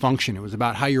Follows Function. It was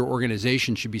about how your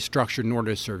organization should be structured in order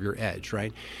to serve your edge,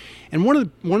 right? And one of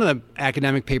the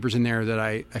academic papers in there that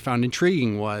I found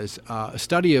intriguing was a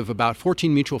study of about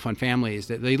 14 mutual fund families.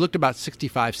 That they looked about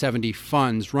 65, 70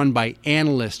 funds run by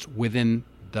analysts within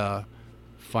the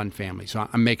fund family. So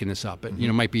I'm making this up, but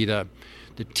it might be the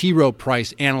T. Rowe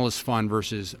Price Analyst Fund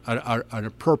versus an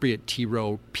appropriate T.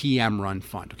 Rowe PM run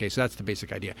fund. Okay, so that's the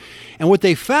basic idea. And what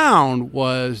they found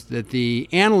was that the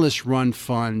analyst run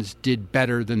funds did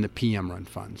better than the PM run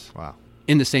funds. Wow.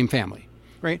 In the same family,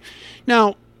 right?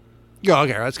 Now,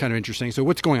 okay, that's kind of interesting. So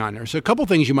what's going on there? So a couple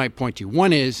things you might point to.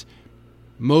 One is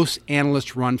most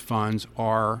analyst run funds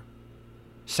are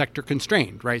sector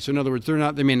constrained, right? So in other words,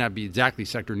 they may not be exactly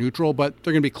sector neutral, but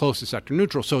they're going to be close to sector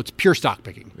neutral. So it's pure stock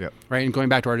picking, right? And going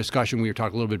back to our discussion, we were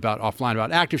talking a little bit about offline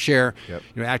about active share.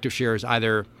 Active share is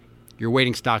either you're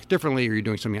weighting stocks differently or you're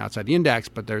doing something outside the index,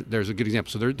 but there's a good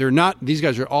example. So they're not, these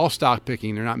guys are all stock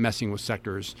picking. They're not messing with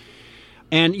sectors.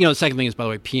 And, the second thing is, by the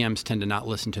way, PMs tend to not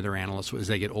listen to their analysts as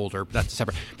they get older. But that's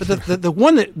separate. But the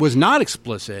one that was not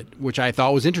explicit, which I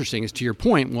thought was interesting, is to your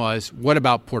point, was what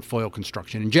about portfolio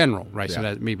construction in general, right? Yeah. So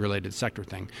that may be related to the sector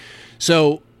thing.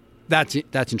 So that's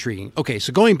intriguing. Okay,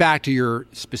 so going back to your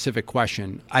specific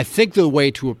question, I think the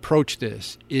way to approach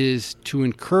this is to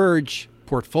encourage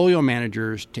portfolio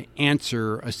managers to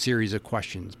answer a series of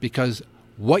questions, because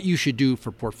what you should do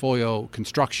for portfolio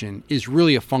construction is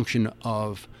really a function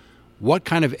of what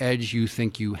kind of edge you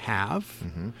think you have.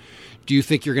 Mm-hmm. Do you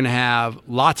think you're going to have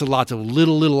lots and lots of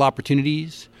little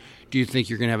opportunities? Do you think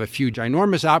you're going to have a few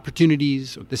ginormous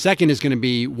opportunities? The second is going to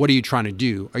be, what are you trying to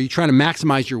do? Are you trying to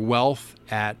maximize your wealth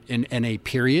in a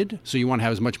period? So you want to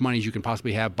have as much money as you can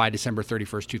possibly have by December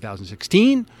 31st,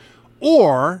 2016?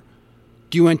 Or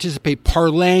do you anticipate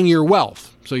parlaying your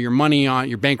wealth? So your money on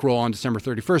your bankroll on December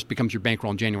 31st becomes your bankroll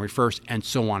on January 1st, and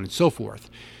so on and so forth.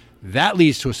 That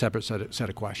leads to a separate set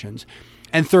of questions.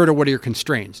 And third are, what are your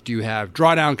constraints? Do you have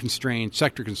drawdown constraints,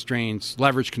 sector constraints,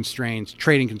 leverage constraints,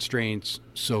 trading constraints,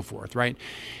 so forth, right?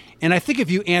 And I think if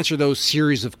you answer those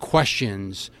series of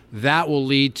questions, that will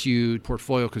lead to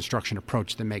portfolio construction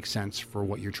approach that makes sense for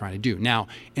what you're trying to do. Now,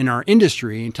 in our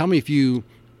industry, and tell me if you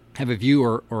have a view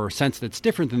or a sense that's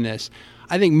different than this,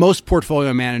 I think most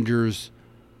portfolio managers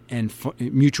and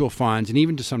mutual funds, and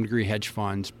even to some degree hedge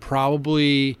funds,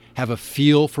 probably have a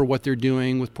feel for what they're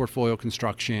doing with portfolio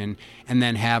construction, and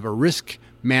then have a risk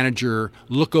manager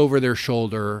look over their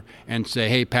shoulder and say,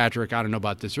 "Hey, Patrick, I don't know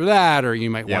about this or that," or you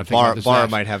might want to think about this. Barra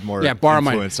might have more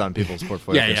influence on people's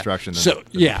portfolio construction than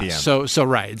PM. So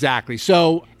right, exactly.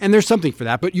 So, and there's something for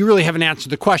that, but you really haven't answered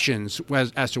the questions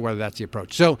as to whether that's the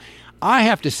approach. So, I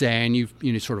have to say, and you've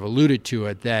sort of alluded to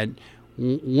it, that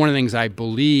one of the things I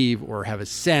believe or have a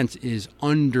sense is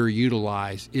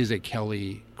underutilized is a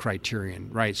Kelly criterion,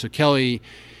 right? So Kelly...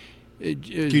 Can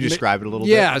you describe it a little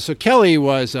bit? Yeah, so Kelly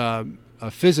was a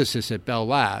physicist at Bell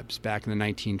Labs back in the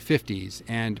 1950s,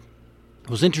 and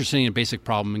was interested in a basic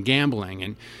problem in gambling.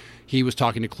 And he was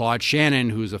talking to Claude Shannon,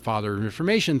 who's a father of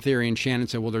information theory, and Shannon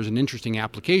said, well, there's an interesting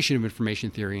application of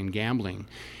information theory in gambling.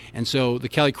 And so the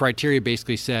Kelly criteria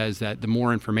basically says that the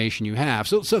more information you have,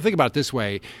 so think about it this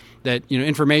way, that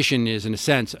information is, in a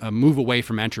sense, a move away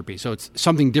from entropy. So it's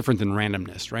something different than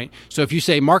randomness, right? So if you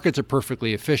say markets are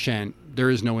perfectly efficient,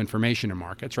 there is no information in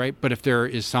markets, right? But if there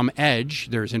is some edge,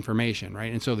 there's information,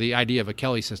 right? And so the idea of a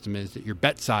Kelly system is that your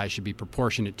bet size should be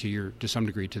proportionate to some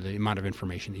degree to the amount of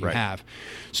information that you have.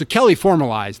 So Kelly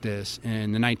formalized this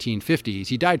in the 1950s.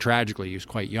 He died tragically. He was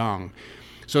quite young.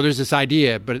 So there's this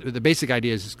idea, but the basic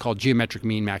idea is called geometric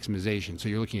mean maximization. So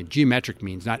you're looking at geometric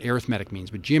means, not arithmetic means,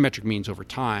 but geometric means over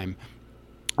time.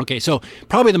 Okay, so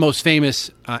probably the most famous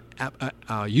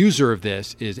user of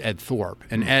this is Ed Thorpe.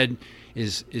 And Ed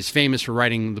is famous for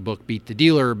writing the book Beat the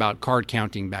Dealer about card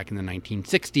counting back in the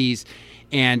 1960s.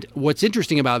 And what's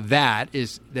interesting about that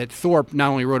is that Thorpe not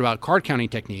only wrote about card counting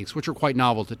techniques, which were quite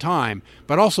novel at the time,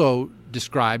 but also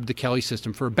described the Kelly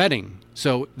system for betting.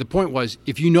 So the point was,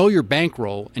 if you know your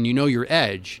bankroll and you know your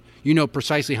edge, you know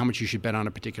precisely how much you should bet on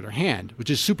a particular hand, which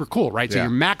is super cool, right? Yeah. So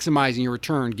you're maximizing your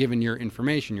return given your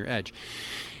information, your edge.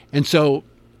 And so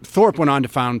Thorpe went on to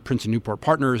found Princeton Newport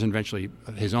Partners and eventually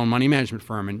his own money management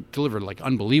firm and delivered like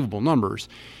unbelievable numbers.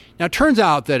 Now, it turns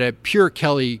out that a pure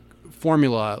Kelly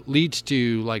formula leads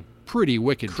to like pretty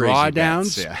wicked Crazy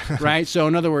drawdowns, bets, yeah. right? So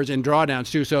in other words, in drawdowns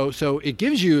too. So it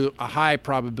gives you a higher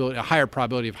probability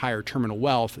of higher terminal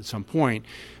wealth at some point,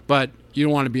 but you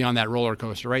don't want to be on that roller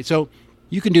coaster, right? So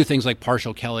you can do things like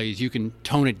partial Kellys. You can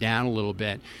tone it down a little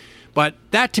bit. But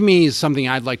that to me is something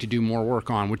I'd like to do more work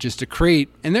on, which is to create,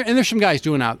 and there's some guys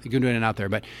doing it out there,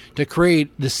 but to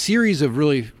create the series of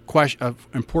really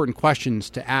important questions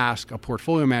to ask a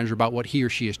portfolio manager about what he or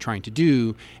she is trying to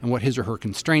do and what his or her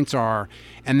constraints are.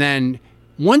 And then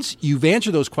once you've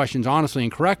answered those questions honestly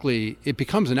and correctly, it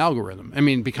becomes an algorithm. I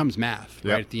mean, it becomes math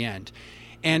right at the end.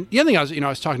 And the other thing I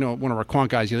was talking to one of our quant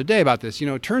guys the other day about this.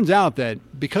 It turns out that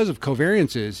because of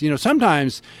covariances,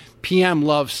 sometimes PM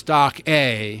loves stock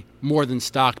A more than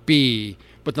stock B,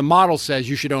 but the model says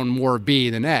you should own more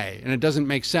B than A, and it doesn't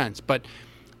make sense. But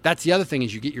that's the other thing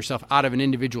is you get yourself out of an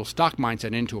individual stock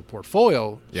mindset into a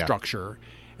portfolio structure,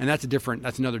 and that's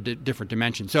another different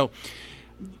dimension. So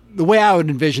the way I would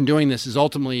envision doing this is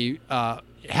ultimately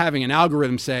having an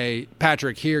algorithm say,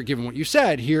 Patrick, here, given what you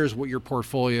said, here's what your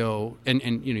portfolio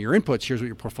and your inputs, here's what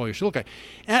your portfolio should look like.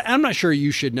 And I'm not sure you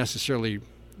should necessarily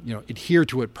adhere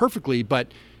to it perfectly,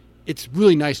 but it's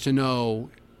really nice to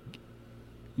know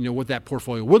what that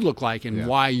portfolio would look like and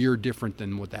why you're different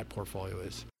than what that portfolio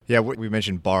is. Yeah, we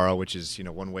mentioned borrow, which is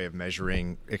one way of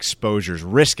measuring exposures,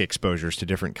 risk exposures to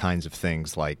different kinds of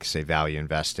things, like say value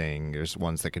investing. There's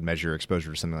ones that could measure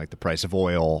exposure to something like the price of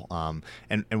oil.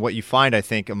 And what you find, I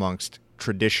think, amongst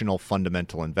traditional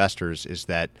fundamental investors is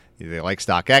that they like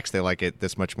stock X, they like it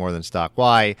this much more than stock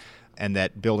Y, and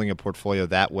that building a portfolio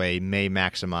that way may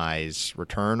maximize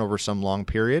return over some long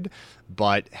period,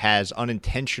 but has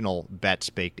unintentional bets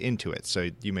baked into it. So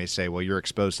you may say, well, you're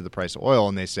exposed to the price of oil,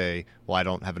 and they say, well, I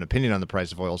don't have an opinion on the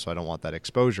price of oil, so I don't want that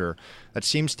exposure. That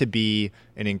seems to be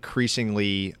an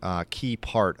increasingly key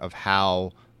part of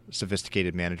how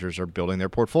sophisticated managers are building their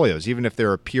portfolios, even if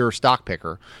they're a pure stock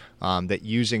picker, that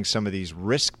using some of these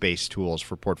risk-based tools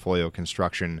for portfolio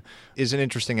construction is an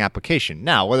interesting application.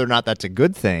 Now, whether or not that's a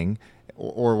good thing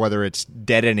or whether it's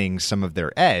deadening some of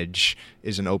their edge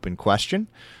is an open question.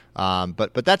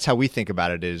 But that's how we think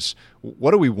about it is,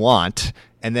 what do we want?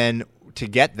 And then to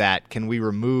get that, can we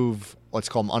remove, let's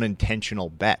call them unintentional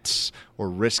bets or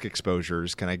risk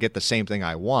exposures? Can I get the same thing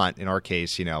I want? In our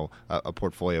case, a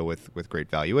portfolio with great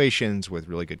valuations, with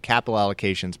really good capital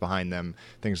allocations behind them,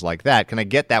 things like that. Can I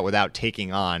get that without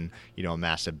taking on, a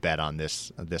massive bet on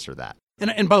this or that?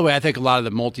 And by the way, I think a lot of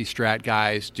the multi-strat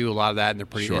guys do a lot of that, and they're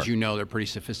pretty, as you know, they're pretty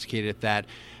sophisticated at that.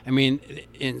 I mean,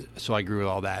 so I agree with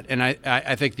all that. And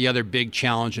I think the other big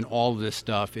challenge in all of this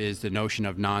stuff is the notion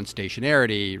of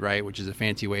non-stationarity, right? Which is a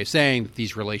fancy way of saying that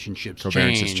these relationships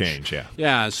change. Yeah.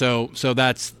 Yeah. So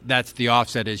that's the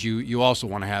offset is you also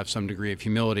want to have some degree of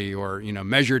humility or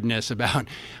measuredness about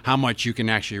how much you can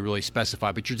actually really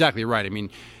specify. But you're exactly right. I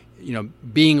mean,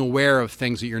 being aware of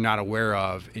things that you're not aware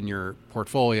of in your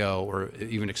portfolio or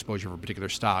even exposure for a particular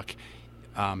stock,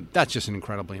 that's just an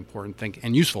incredibly important thing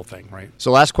and useful thing, right?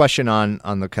 So last question on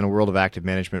the kind of world of active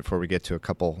management before we get to a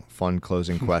couple fun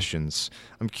closing questions.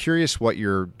 I'm curious what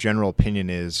your general opinion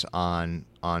is on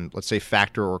let's say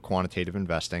factor or quantitative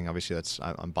investing. Obviously,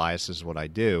 I'm biased, this is what I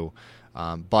do.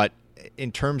 But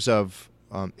in terms of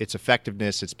its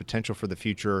effectiveness, its potential for the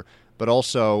future, but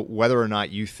also whether or not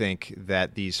you think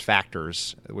that these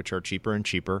factors, which are cheaper and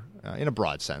cheaper in a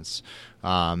broad sense,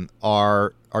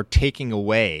 are taking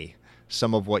away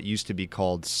some of what used to be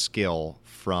called skill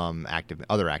from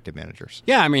other active managers?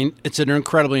 Yeah, I mean, it's an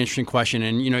incredibly interesting question.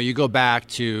 And, you go back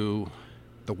to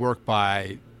the work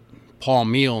by Paul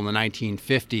Meehl in the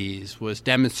 1950s was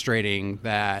demonstrating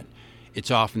that it's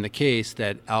often the case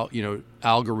that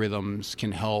algorithms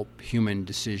can help human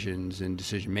decisions and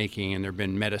decision making, and there have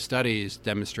been meta studies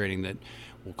demonstrating that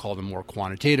we'll call them more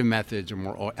quantitative methods or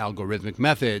more algorithmic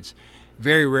methods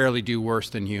very rarely do worse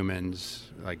than humans.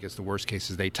 I guess the worst case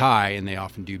is they tie, and they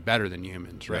often do better than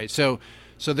humans, right? Yep.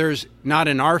 So there's not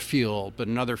in our field, but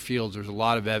in other fields, there's a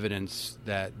lot of evidence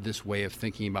that this way of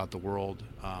thinking about the world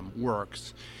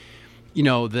works.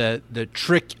 the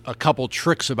trick, a couple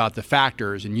tricks about the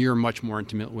factors, and you're much more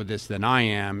intimate with this than I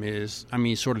am, is,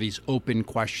 sort of these open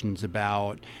questions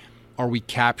about, are we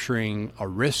capturing a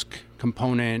risk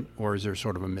component, or is there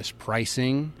sort of a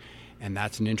mispricing? And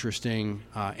that's an interesting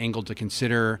angle to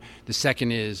consider. The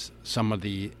second is some of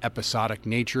the episodic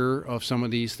nature of some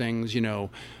of these things.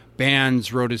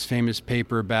 Bands wrote his famous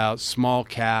paper about small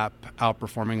cap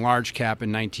outperforming large cap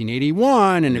in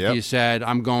 1981. And if you said,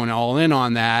 I'm going all in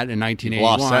on that in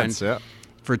 1981,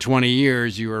 for 20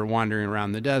 years, you were wandering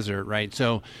around the desert, right?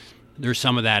 So there's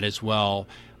some of that as well.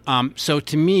 So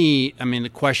to me, the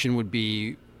question would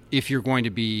be, if you're going to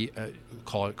be,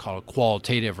 call it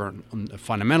qualitative or a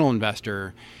fundamental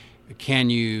investor,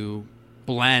 can you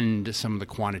blend some of the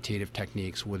quantitative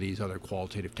techniques with these other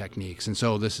qualitative techniques? And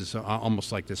so this is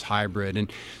almost like this hybrid.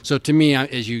 And so to me,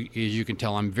 as you can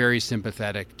tell, I'm very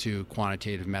sympathetic to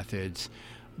quantitative methods.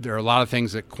 There are a lot of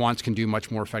things that quants can do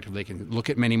much more effectively. They can look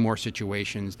at many more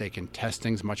situations. They can test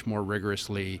things much more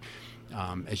rigorously.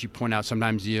 As you point out,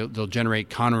 sometimes they'll generate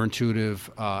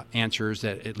counterintuitive answers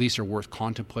that at least are worth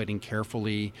contemplating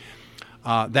carefully.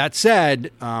 That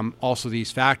said, also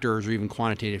these factors or even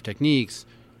quantitative techniques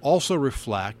also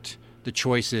reflect the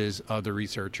choices of the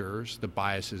researchers, the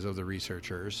biases of the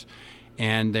researchers,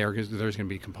 and there's going to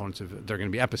be components of, there are going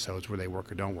to be episodes where they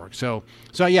work or don't work. So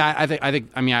yeah,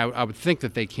 I would think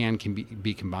that they can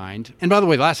be combined. And by the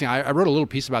way, the last thing, I wrote a little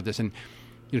piece about this, and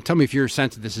tell me if your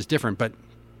sense that this is different, but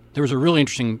there was a really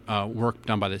interesting work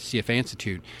done by the CFA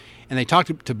Institute, and they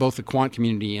talked to both the quant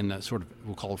community and the sort of,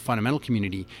 we'll call it fundamental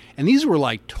community, and these were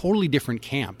like totally different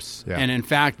camps. Yeah. And in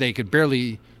fact, they could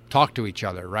barely talk to each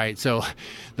other, right? So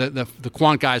the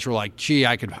quant guys were like, gee,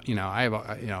 I could, I have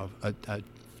a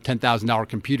 $10,000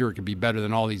 computer could be better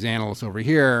than all these analysts over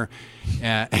here.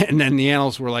 And then the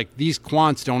analysts were like, these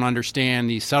quants don't understand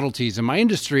these subtleties in my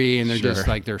industry, and they're just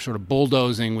like, they're sort of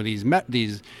bulldozing with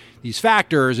these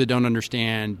factors that don't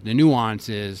understand the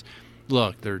nuances.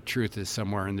 Look, the truth is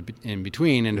somewhere in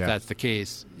between, and if that's the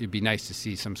case, it'd be nice to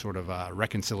see some sort of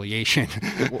reconciliation.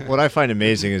 What I find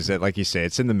amazing is that, like you say,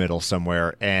 it's in the middle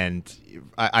somewhere, and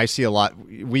I see a lot.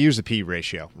 We use the P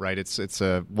ratio, right? It's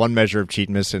a one measure of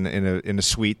cheapness in a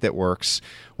suite that works.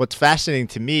 What's fascinating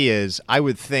to me is I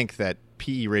would think that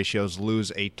PE ratios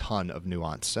lose a ton of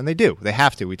nuance, and they do. They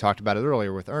have to. We talked about it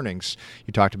earlier with earnings.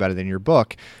 You talked about it in your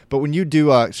book. But when you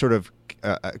do a sort of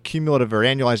a cumulative or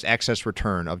annualized excess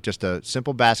return of just a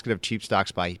simple basket of cheap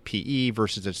stocks by PE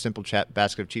versus a simple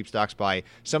basket of cheap stocks by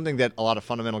something that a lot of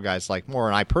fundamental guys like more,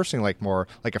 and I personally like more,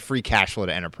 like a free cash flow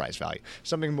to enterprise value,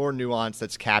 something more nuanced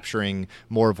that's capturing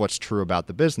more of what's true about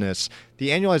the business, the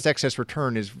annualized excess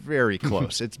return is very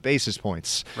close. It's basis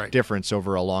points difference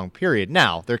over a long period.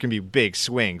 Now, there can be big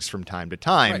swings from time to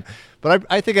time, but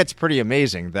I think it's pretty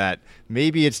amazing that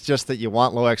maybe it's just that you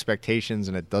want low expectations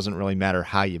and it doesn't really matter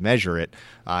how you measure it,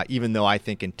 even though I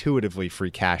think intuitively free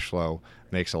cash flow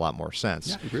makes a lot more sense.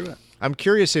 Yeah, I agree with that. I'm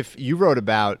curious if you wrote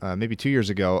about, maybe 2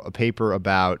 years ago, a paper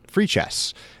about free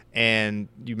chess, and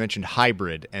you mentioned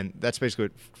hybrid, and that's basically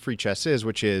what free chess is,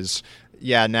 which is,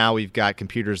 now we've got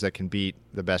computers that can beat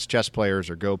the best chess players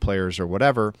or Go players or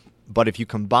whatever. But if you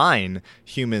combine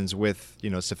humans with,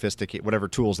 sophisticated, whatever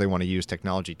tools they want to use,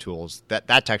 technology tools,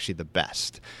 that's actually the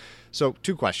best. So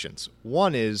 2 questions.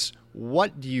 One is,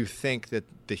 what do you think that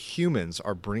the humans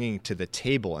are bringing to the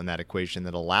table in that equation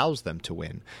that allows them to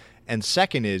win? And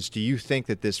second is, do you think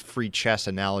that this free chess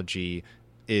analogy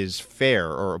is fair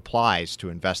or applies to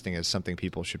investing as something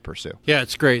people should pursue? Yeah,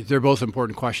 it's great. They're both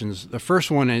important questions. The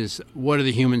first one is, what do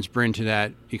the humans bring to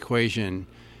that equation?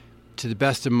 To the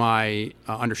best of my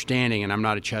understanding, and I'm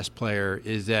not a chess player,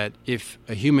 is that if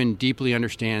a human deeply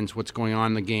understands what's going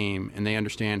on in the game and they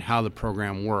understand how the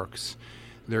program works,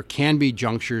 there can be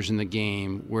junctures in the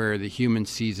game where the human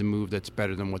sees a move that's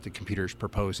better than what the computer is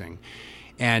proposing.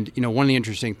 And, one of the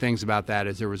interesting things about that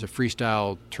is there was a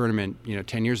freestyle tournament,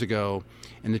 10 years ago,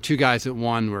 and the 2 guys that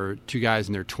won were 2 guys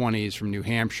in their 20s from New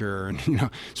Hampshire, and,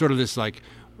 sort of this like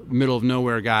middle of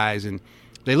nowhere guys. And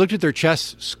they looked at their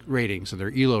chess ratings, so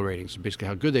their ELO ratings, basically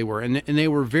how good they were, and they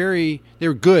were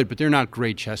good, but they're not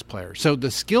great chess players. So the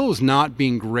skill is not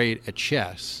being great at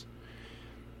chess.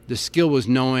 The skill was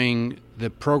knowing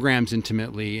the programs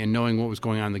intimately and knowing what was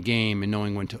going on in the game and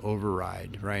knowing when to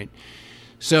override, right?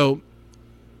 So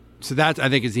that, I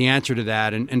think, is the answer to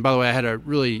that. And by the way, I had a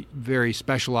really very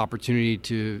special opportunity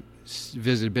to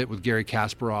visit a bit with Gary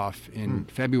Kasparov in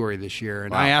February this year,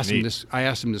 and I asked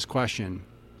him this question.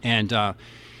 And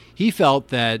he felt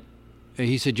that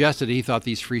he suggested he thought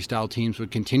these freestyle teams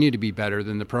would continue to be better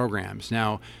than the programs.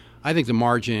 Now, I think the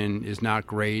margin is not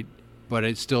great but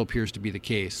it still appears to be the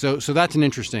case. So that's an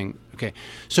interesting. Okay,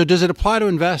 so does it apply to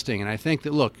investing? And I think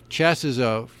that, look, chess is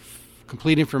a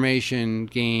complete information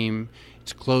game.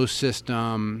 It's a closed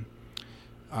system,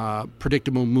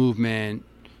 predictable movement.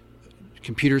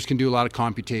 Computers can do a lot of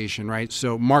computation, right?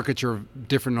 So markets are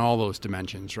different in all those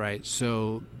dimensions, right?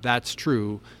 So that's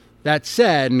true. That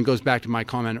said, and it goes back to my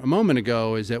comment a moment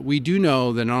ago, is that we do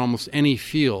know that in almost any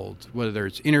field, whether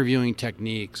it's interviewing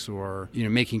techniques or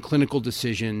making clinical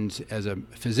decisions as a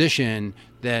physician,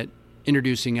 that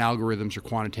introducing algorithms or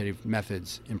quantitative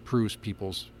methods improves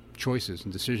people's choices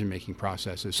and decision-making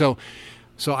processes. So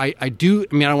I do.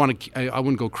 I mean, I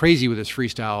wouldn't go crazy with this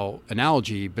freestyle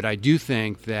analogy, but I do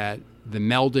think that the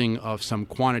melding of some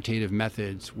quantitative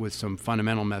methods with some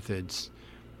fundamental methods,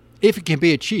 if it can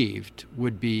be achieved,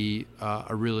 would be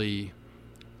a really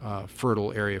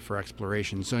fertile area for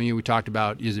exploration. So we talked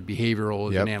about, is it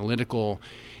behavioral, is it analytical?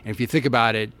 And if you think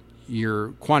about it, your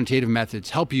quantitative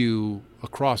methods help you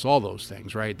across all those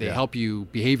things, right? They help you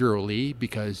behaviorally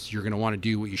because you're going to want to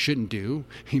do what you shouldn't do.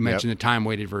 You mentioned the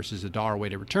time-weighted versus the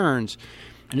dollar-weighted returns.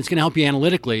 And it's going to help you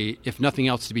analytically, if nothing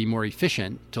else, to be more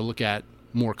efficient, to look at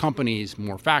more companies,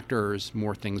 more factors,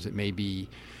 more things that may be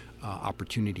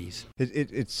opportunities.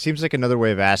 It seems like another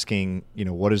way of asking,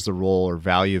 what is the role or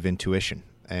value of intuition?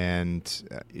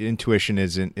 And intuition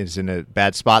is in a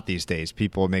bad spot these days.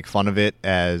 People make fun of it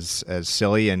as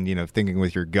silly, and thinking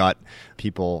with your gut.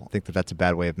 People think that that's a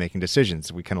bad way of making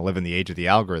decisions. We kind of live in the age of the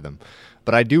algorithm.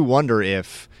 But I do wonder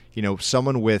if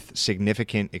someone with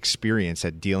significant experience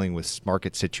at dealing with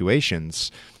market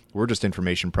situations. We're just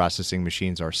information processing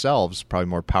machines ourselves, probably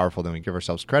more powerful than we give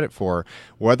ourselves credit for,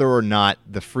 whether or not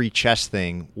the free chess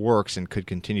thing works and could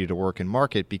continue to work in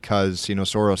market because,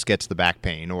 Soros gets the back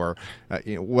pain or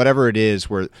whatever it is,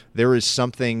 where there is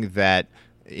something that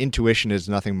intuition is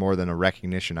nothing more than a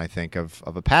recognition, I think, of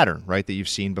a pattern, right, that you've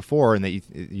seen before and that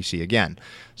you see again.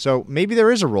 So maybe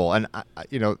there is a role, and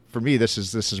for me, this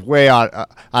is way out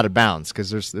of bounds because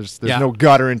there's no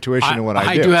gut or intuition in what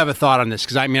I do. I do have a thought on this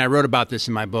because I wrote about this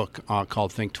in my book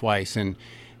called Think Twice, and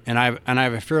I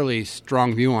have a fairly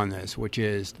strong view on this, which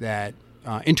is that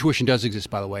intuition does exist,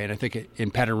 by the way, and I think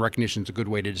in pattern recognition is a good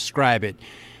way to describe it.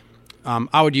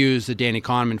 I would use the Danny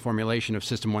Kahneman formulation of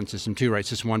System 1, System 2, right?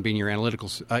 System 1 being your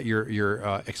analytical,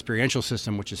 your experiential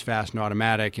system, which is fast and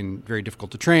automatic and very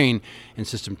difficult to train, and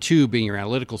System 2 being your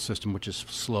analytical system, which is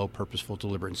slow, purposeful,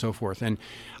 deliberate, and so forth. And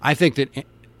I think that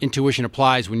intuition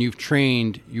applies when you've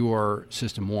trained your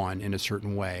System 1 in a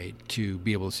certain way to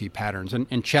be able to see patterns.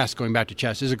 And chess, going back to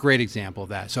chess, is a great example of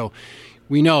that. So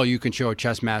we know you can show a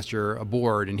chess master a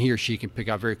board, and he or she can pick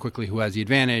out very quickly who has the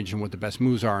advantage and what the best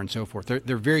moves are and so forth.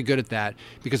 They're very good at that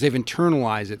because they've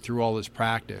internalized it through all this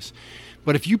practice.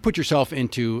 But if you put yourself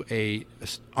into a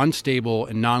unstable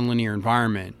and nonlinear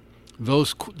environment,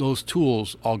 those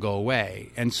tools all go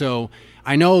away. And so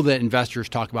I know that investors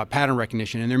talk about pattern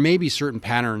recognition, and there may be certain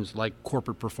patterns like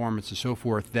corporate performance and so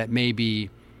forth that may be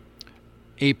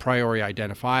a priori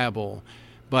identifiable,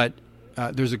 but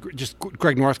there's just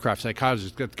Greg Northcraft,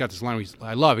 psychologist, got this line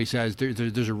I love. He says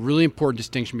there's a really important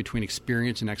distinction between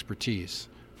experience and expertise.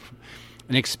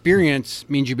 And experience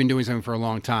means you've been doing something for a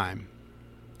long time.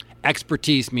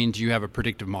 Expertise means you have a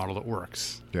predictive model that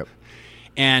works. Yep.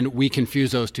 And we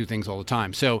confuse those two things all the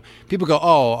time. So people go,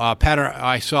 pattern,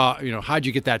 I saw, how'd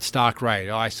you get that stock right?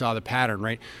 Oh, I saw the pattern,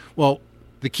 right? Well,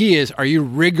 the key is, are you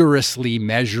rigorously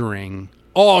measuring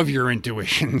all of your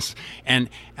intuitions? And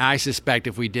I suspect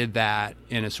if we did that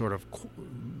in a sort of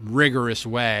rigorous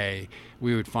way,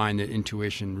 we would find that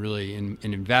intuition really in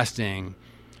investing,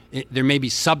 there may be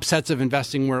subsets of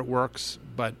investing where it works,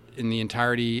 but in the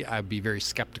entirety, I'd be very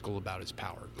skeptical about its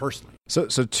power, personally. So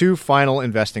two final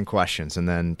investing questions, and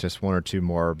then just one or two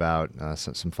more about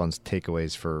some fun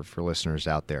takeaways for listeners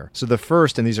out there. So the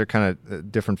first, and these are kind of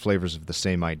different flavors of the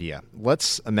same idea.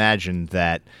 Let's imagine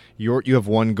that you have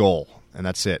one goal, and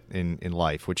that's it in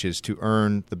life, which is to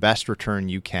earn the best return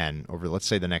you can over, let's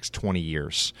say, the next 20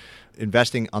 years.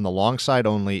 Investing on the long side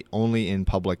only in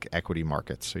public equity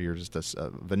markets. So you're just a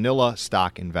vanilla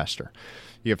stock investor.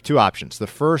 You have two options. The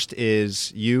first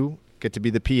is you get to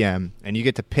be the PM, and you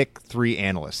get to pick three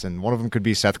analysts, and one of them could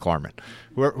be Seth Klarman,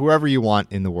 whoever you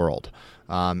want in the world,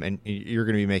 and you're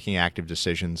going to be making active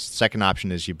decisions. Second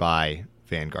option is you buy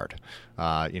Vanguard,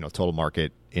 total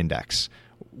market index.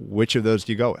 Which of those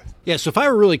do you go with? Yeah, so if I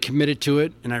were really committed to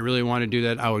it and I really want to do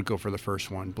that, I would go for the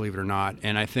first one, believe it or not.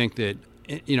 And I think that,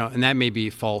 and that may be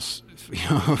false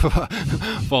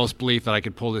belief that I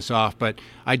could pull this off, but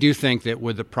I do think that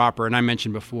with the proper, and I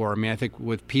mentioned before, I think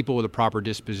with people with a proper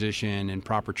disposition and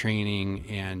proper training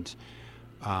and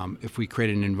if we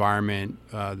create an environment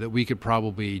that we could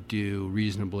probably do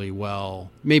reasonably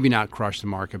well, maybe not crush the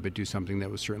market, but do something that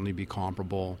would certainly be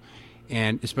comparable.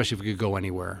 And especially if we could go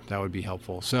anywhere, that would be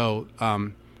helpful. So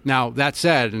now that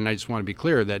said, and I just want to be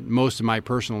clear that most of my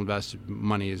personal invested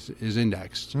money is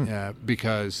indexed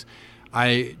because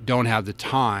I don't have the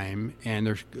time, and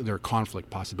there are conflict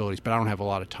possibilities, but I don't have a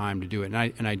lot of time to do it.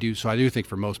 And I do think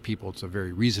for most people it's a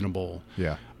very reasonable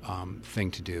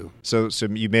thing to do. So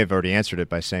you may have already answered it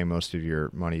by saying most of your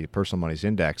money, personal money, is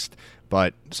indexed.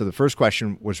 But so the first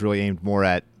question was really aimed more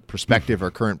at prospective or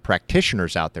current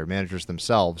practitioners out there, managers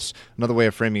themselves. Another way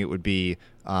of framing it would be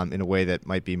in a way that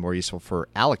might be more useful for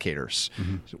allocators,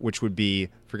 which would be,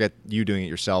 forget you doing it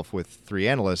yourself with 3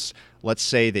 analysts. Let's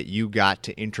say that you got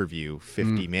to interview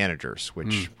 50 managers,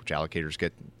 which allocators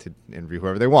get to interview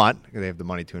whoever they want. They have the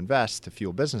money to invest to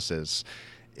fuel businesses.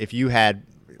 If you had,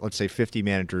 let's say, 50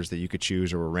 managers that you could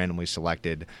choose or were randomly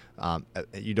selected,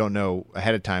 you don't know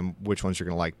ahead of time which ones you're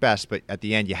going to like best, but at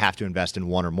the end you have to invest in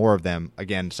one or more of them.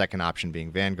 Again, second option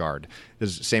being Vanguard.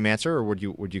 Is the same answer, or would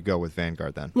you go with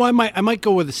Vanguard then? Well, I might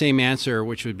go with the same answer,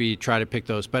 which would be try to pick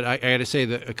those. But I got to say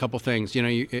that a couple things.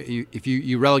 If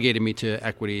you relegated me to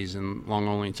equities and long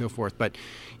only and so forth, but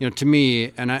to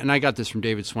me, and I got this from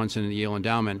David Swenson in the Yale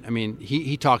Endowment. I mean,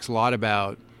 he talks a lot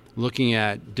about looking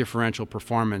at differential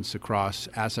performance across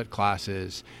asset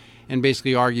classes, and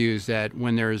basically argues that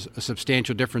when there's a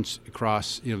substantial difference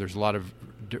across, there's a lot of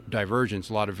divergence,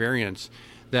 a lot of variance,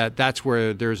 that's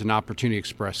where there's an opportunity to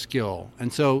express skill.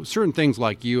 And so certain things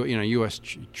like U.S.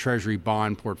 Treasury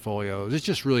bond portfolios, it's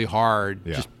just really hard,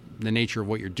 just the nature of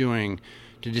what you're doing,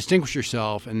 to distinguish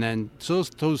yourself, and then so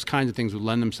those kinds of things would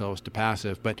lend themselves to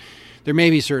passive. But there may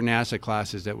be certain asset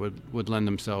classes that would lend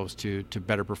themselves to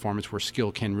better performance where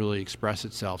skill can really express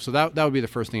itself. So that would be the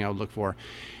first thing I would look for.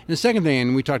 And the second thing,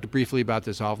 and we talked briefly about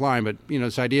this offline, but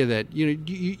this idea that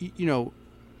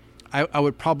I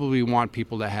would probably want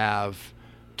people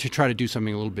to try to do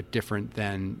something a little bit different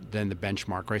than the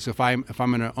benchmark, right? So if I'm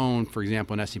going to own, for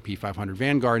example, an S&P 500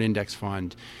 Vanguard index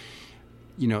fund,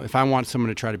 if I want someone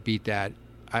to try to beat that,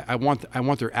 I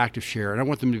want their active share, and I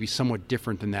want them to be somewhat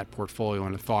different than that portfolio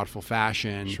in a thoughtful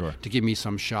fashion to give me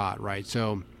some shot, right?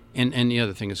 So, and the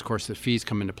other thing is, of course, the fees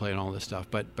come into play and all this stuff.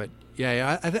 But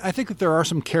I think that there are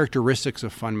some characteristics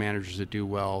of fund managers that do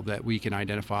well that we can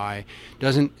identify.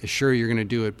 Doesn't assure you're going to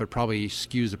do it, but probably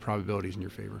skews the probabilities in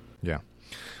your favor. Yeah.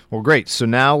 Well, great. So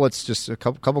now let's just a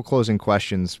couple closing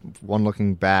questions. One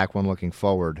looking back, one looking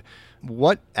forward.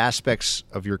 What aspects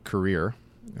of your career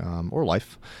or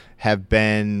life have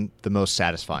been the most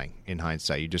satisfying in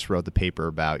hindsight? You just wrote the paper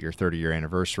about your 30-year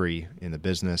anniversary in the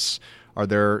business. Are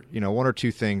there, one or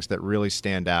two things that really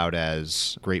stand out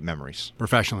as great memories?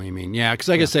 Professionally, you mean? Yeah, because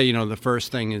like I say, the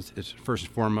first thing is first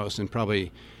and foremost, and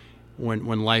probably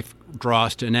when life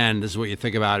draws to an end, this is what you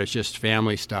think about. It's just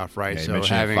family stuff, right? Yeah, so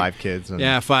having 5 kids.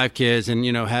 5 kids, and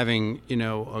having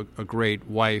a great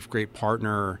wife, great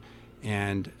partner,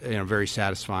 and very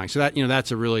satisfying. So that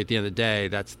that's a really, at the end of the day,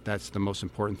 that's the most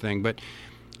important thing. But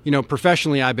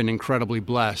professionally, I've been incredibly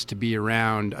blessed to be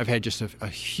around. I've had just a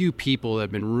few people that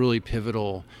have been really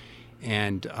pivotal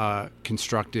and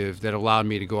constructive that allowed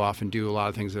me to go off and do a lot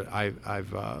of things that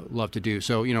I've loved to do.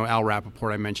 So Al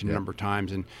Rappaport I mentioned a number of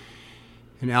times, and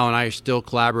Al and I still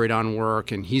collaborate on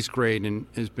work, and he's great and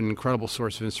has been an incredible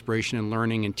source of inspiration and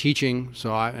learning and teaching.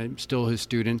 So I'm still his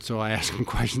student, so I ask him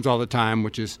questions all the time,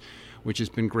 which has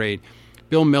been great.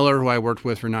 Bill Miller, who I worked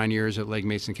with for 9 years at Legg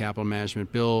Mason Capital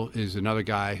Management. Bill is another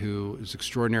guy who is an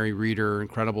extraordinary reader,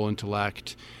 incredible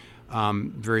intellect,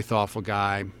 very thoughtful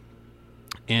guy,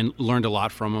 and learned a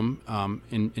lot from him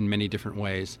in many different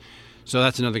ways. So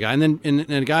that's another guy. And then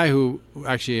a guy who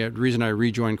actually, the reason I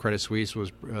rejoined Credit Suisse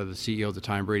was the CEO at the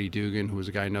time, Brady Dugan, who was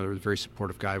another very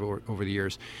supportive guy over the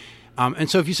years. And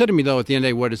so if you said to me, though, at the end of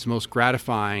the day, what is most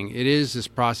gratifying, it is this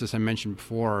process I mentioned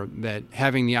before, that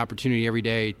having the opportunity every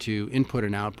day to input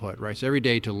and output, right? So every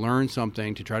day to learn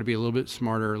something, to try to be a little bit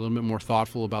smarter, a little bit more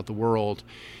thoughtful about the world,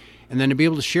 and then to be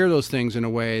able to share those things in a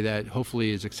way that hopefully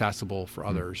is accessible for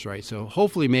others, right? So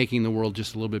hopefully making the world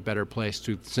just a little bit better place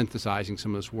through synthesizing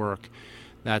some of this work.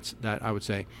 That I would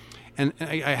say. And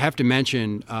I have to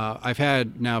mention, I've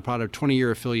had now about a 20-year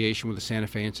affiliation with the Santa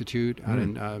Fe Institute out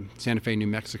in Santa Fe, New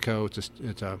Mexico.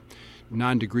 It's a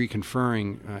non-degree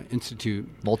conferring institute.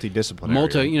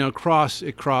 Multidisciplinary.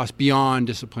 Across beyond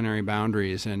disciplinary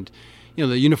boundaries. And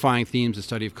the unifying themes, the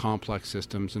study of complex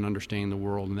systems and understanding the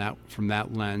world, and that from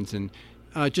that lens, and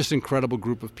just an incredible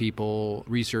group of people,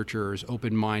 researchers,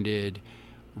 open-minded,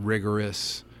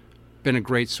 rigorous, been a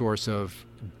great source of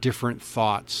different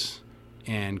thoughts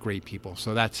and great people.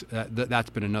 So that's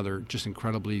been another just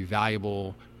incredibly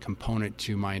valuable component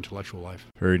to my intellectual life.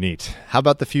 Very neat. How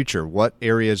about the future? What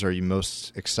areas are you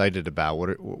most excited about?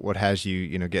 What has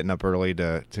you getting up early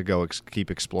to go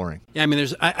keep exploring? Yeah, I mean,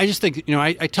 I just think,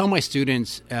 I tell my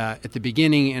students at the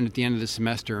beginning and at the end of the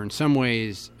semester, in some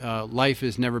ways, life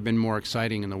has never been more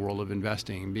exciting in the world of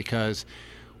investing, because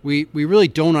we really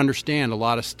don't understand a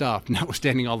lot of stuff,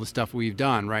 notwithstanding all the stuff we've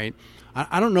done, right?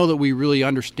 I don't know that we really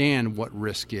understand what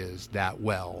risk is that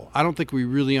well. I don't think we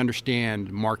really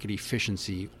understand market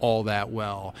efficiency all that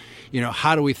well.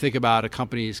 How do we think about a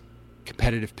company's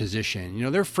competitive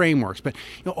position? There are frameworks, but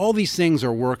all these things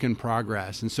are work in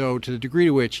progress. And so to the degree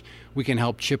to which we can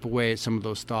help chip away at some of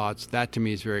those thoughts, that to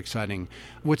me is very exciting.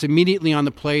 What's immediately on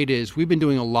the plate is we've been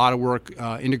doing a lot of work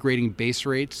integrating base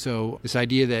rates. So this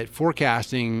idea that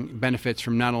forecasting benefits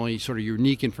from not only sort of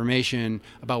unique information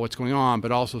about what's going on,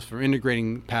 but also from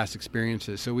integrating past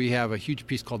experiences. So we have a huge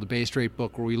piece called the base rate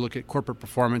book, where we look at corporate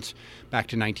performance back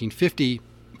to 1950,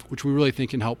 which we really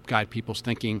think can help guide people's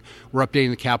thinking. We're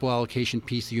updating the capital allocation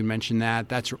piece. You mentioned that.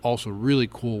 That's also really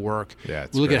cool work. Yeah,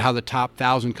 we look at how the top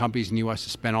 1,000 companies in the U.S.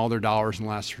 have spent all their dollars in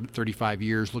the last 35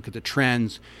 years, look at the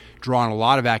trends, draw on a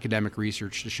lot of academic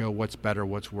research to show what's better,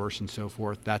 what's worse, and so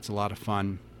forth. That's a lot of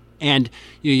fun. And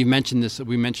you mentioned this.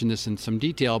 We mentioned this in some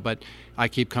detail, but I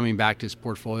keep coming back to this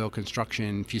portfolio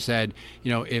construction. If you said,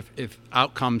 if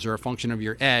outcomes are a function of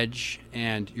your edge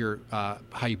and your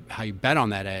how you bet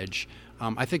on that edge,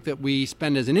 I think that we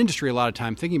spend as an industry a lot of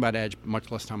time thinking about edge,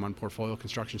 much less time on portfolio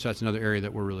construction. So that's another area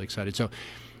that we're really excited. So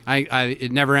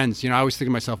it never ends. I always think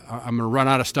to myself, I'm going to run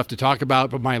out of stuff to talk about,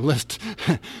 but my list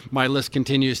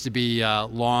continues to be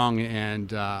long,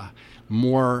 and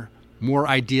more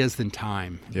ideas than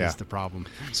time is the problem.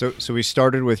 So we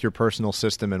started with your personal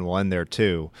system, and we'll end there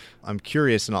too. I'm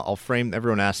curious, and I'll frame,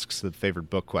 everyone asks the favorite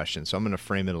book question, so I'm going to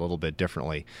frame it a little bit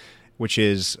differently, which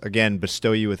is, again,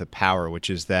 bestow you with a power, which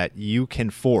is that you can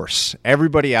force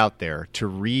everybody out there to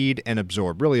read and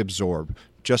really absorb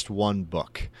just one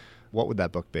book. What would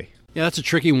that book be? Yeah, that's a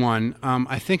tricky one.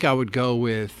 I think I would go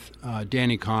with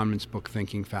Danny Kahneman's book,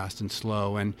 Thinking Fast and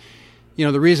Slow. And,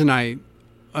 the reason and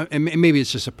maybe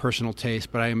it's just a personal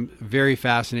taste, but I'm very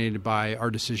fascinated by our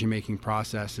decision-making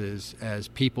processes as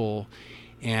people.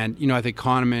 And, I think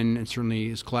Kahneman and certainly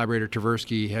his collaborator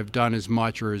Tversky have done as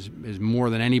much or as more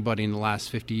than anybody in the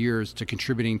last 50 years to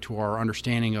contributing to our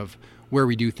understanding of where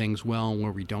we do things well and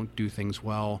where we don't do things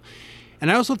well.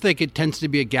 And I also think it tends to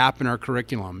be a gap in our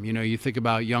curriculum. You think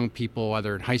about young people,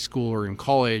 either in high school or in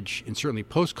college, and certainly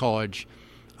post-college,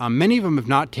 many of them have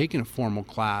not taken a formal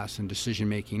class in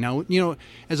decision-making. Now,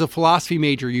 as a philosophy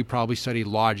major, you probably studied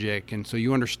logic, and so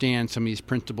you understand some of these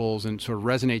principles and sort of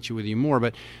resonates with you more.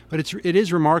 But it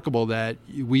is remarkable that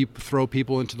we throw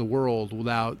people into the world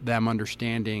without them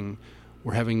understanding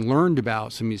or having learned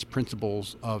about some of these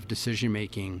principles of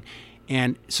decision-making.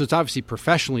 And so it's obviously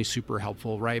professionally super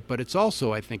helpful, right? But it's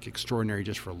also, I think, extraordinary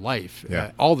just for life.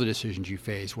 Yeah. All the decisions you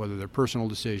face, whether they're personal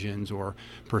decisions or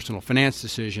personal finance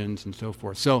decisions and so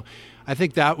forth. So I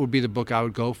think that would be the book I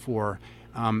would go for.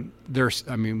 There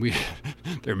are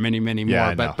many, many more,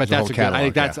 Yeah, but There's that's a good. catalog, I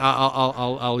think that's.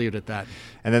 I'll leave it at that.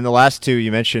 And then the last two,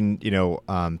 you mentioned,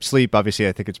 sleep. Obviously,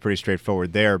 I think it's pretty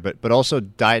straightforward there, but also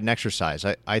diet and exercise.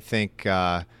 I think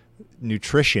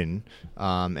nutrition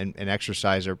and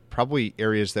exercise are probably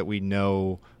areas that we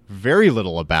know very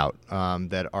little about,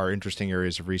 that are interesting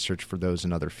areas of research for those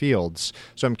in other fields.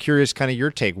 So I'm curious, kind of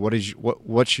your take.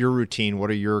 What's your routine?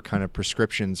 What are your kind of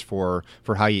prescriptions for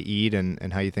how you eat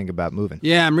and how you think about moving?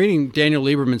 Yeah, I'm reading Daniel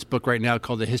Lieberman's book right now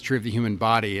called The History of the Human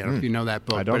Body. I don't know if you know that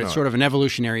book, but it's sort of an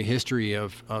evolutionary history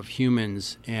of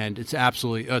humans, and it's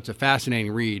it's a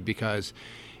fascinating read because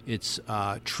it's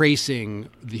tracing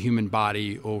the human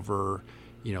body over,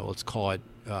 let's call it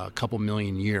a couple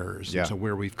million years, and so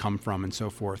where we've come from and so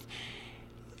forth.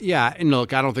 Yeah, and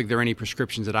look, I don't think there are any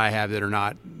prescriptions that I have that are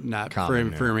not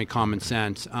very common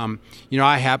sense.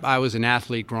 I was an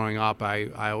athlete growing up. I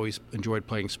always enjoyed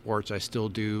playing sports. I still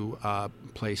do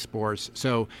play sports.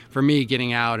 So for me,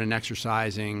 getting out and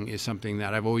exercising is something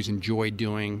that I've always enjoyed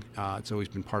doing. It's always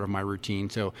been part of my routine.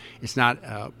 So it's not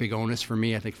a big onus for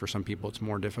me. I think for some people it's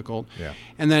more difficult. Yeah.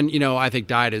 And then, I think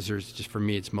diet is just, for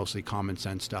me, it's mostly common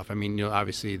sense stuff. I mean,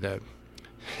 obviously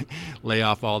lay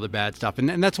off all the bad stuff.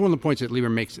 And that's one of the points that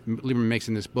Lieberman makes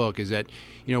in this book is that,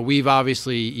 we've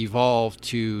obviously evolved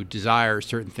to desire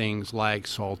certain things like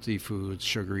salty foods,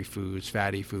 sugary foods,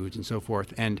 fatty foods, and so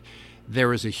forth. And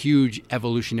there is a huge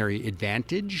evolutionary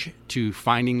advantage to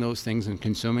finding those things and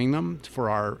consuming them for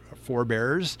our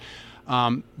forebears.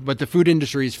 But the food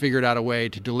industry has figured out a way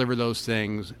to deliver those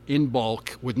things in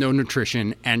bulk with no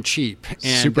nutrition and cheap. And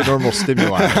Supernormal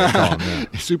stimuli. They call them,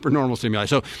 yeah. Supernormal stimuli.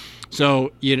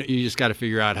 So you just got to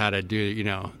figure out how to do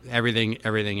everything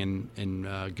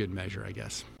in good measure, I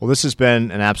guess. Well, this has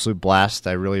been an absolute blast.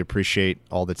 I really appreciate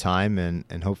all the time,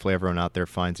 and hopefully everyone out there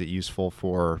finds it useful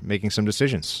for making some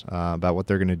decisions about what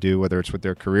they're going to do, whether it's with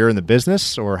their career in the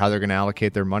business or how they're going to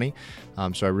allocate their money.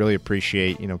 So I really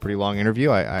appreciate, pretty long interview.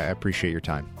 I appreciate your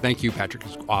time. Thank you, Patrick.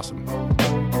 It's awesome.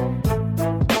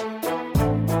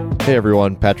 Hey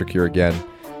everyone, Patrick here again.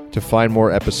 To find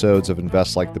more episodes of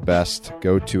Invest Like the Best,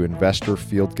 go to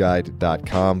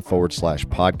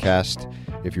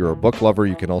investorfieldguide.com/podcast. If you're a book lover,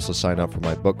 you can also sign up for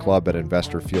my book club at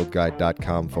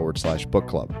investorfieldguide.com/book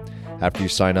club. After you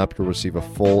sign up, you'll receive a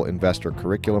full investor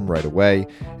curriculum right away,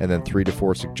 and then 3 to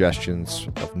 4 suggestions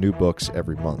of new books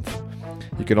every month.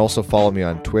 You can also follow me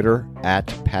on Twitter at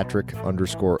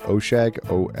Patrick_Oshag,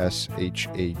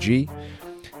 OSHAG.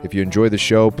 If you enjoy the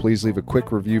show, please leave a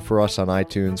quick review for us on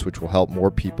iTunes, which will help more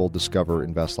people discover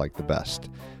Invest Like the Best.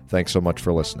 Thanks so much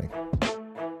for listening.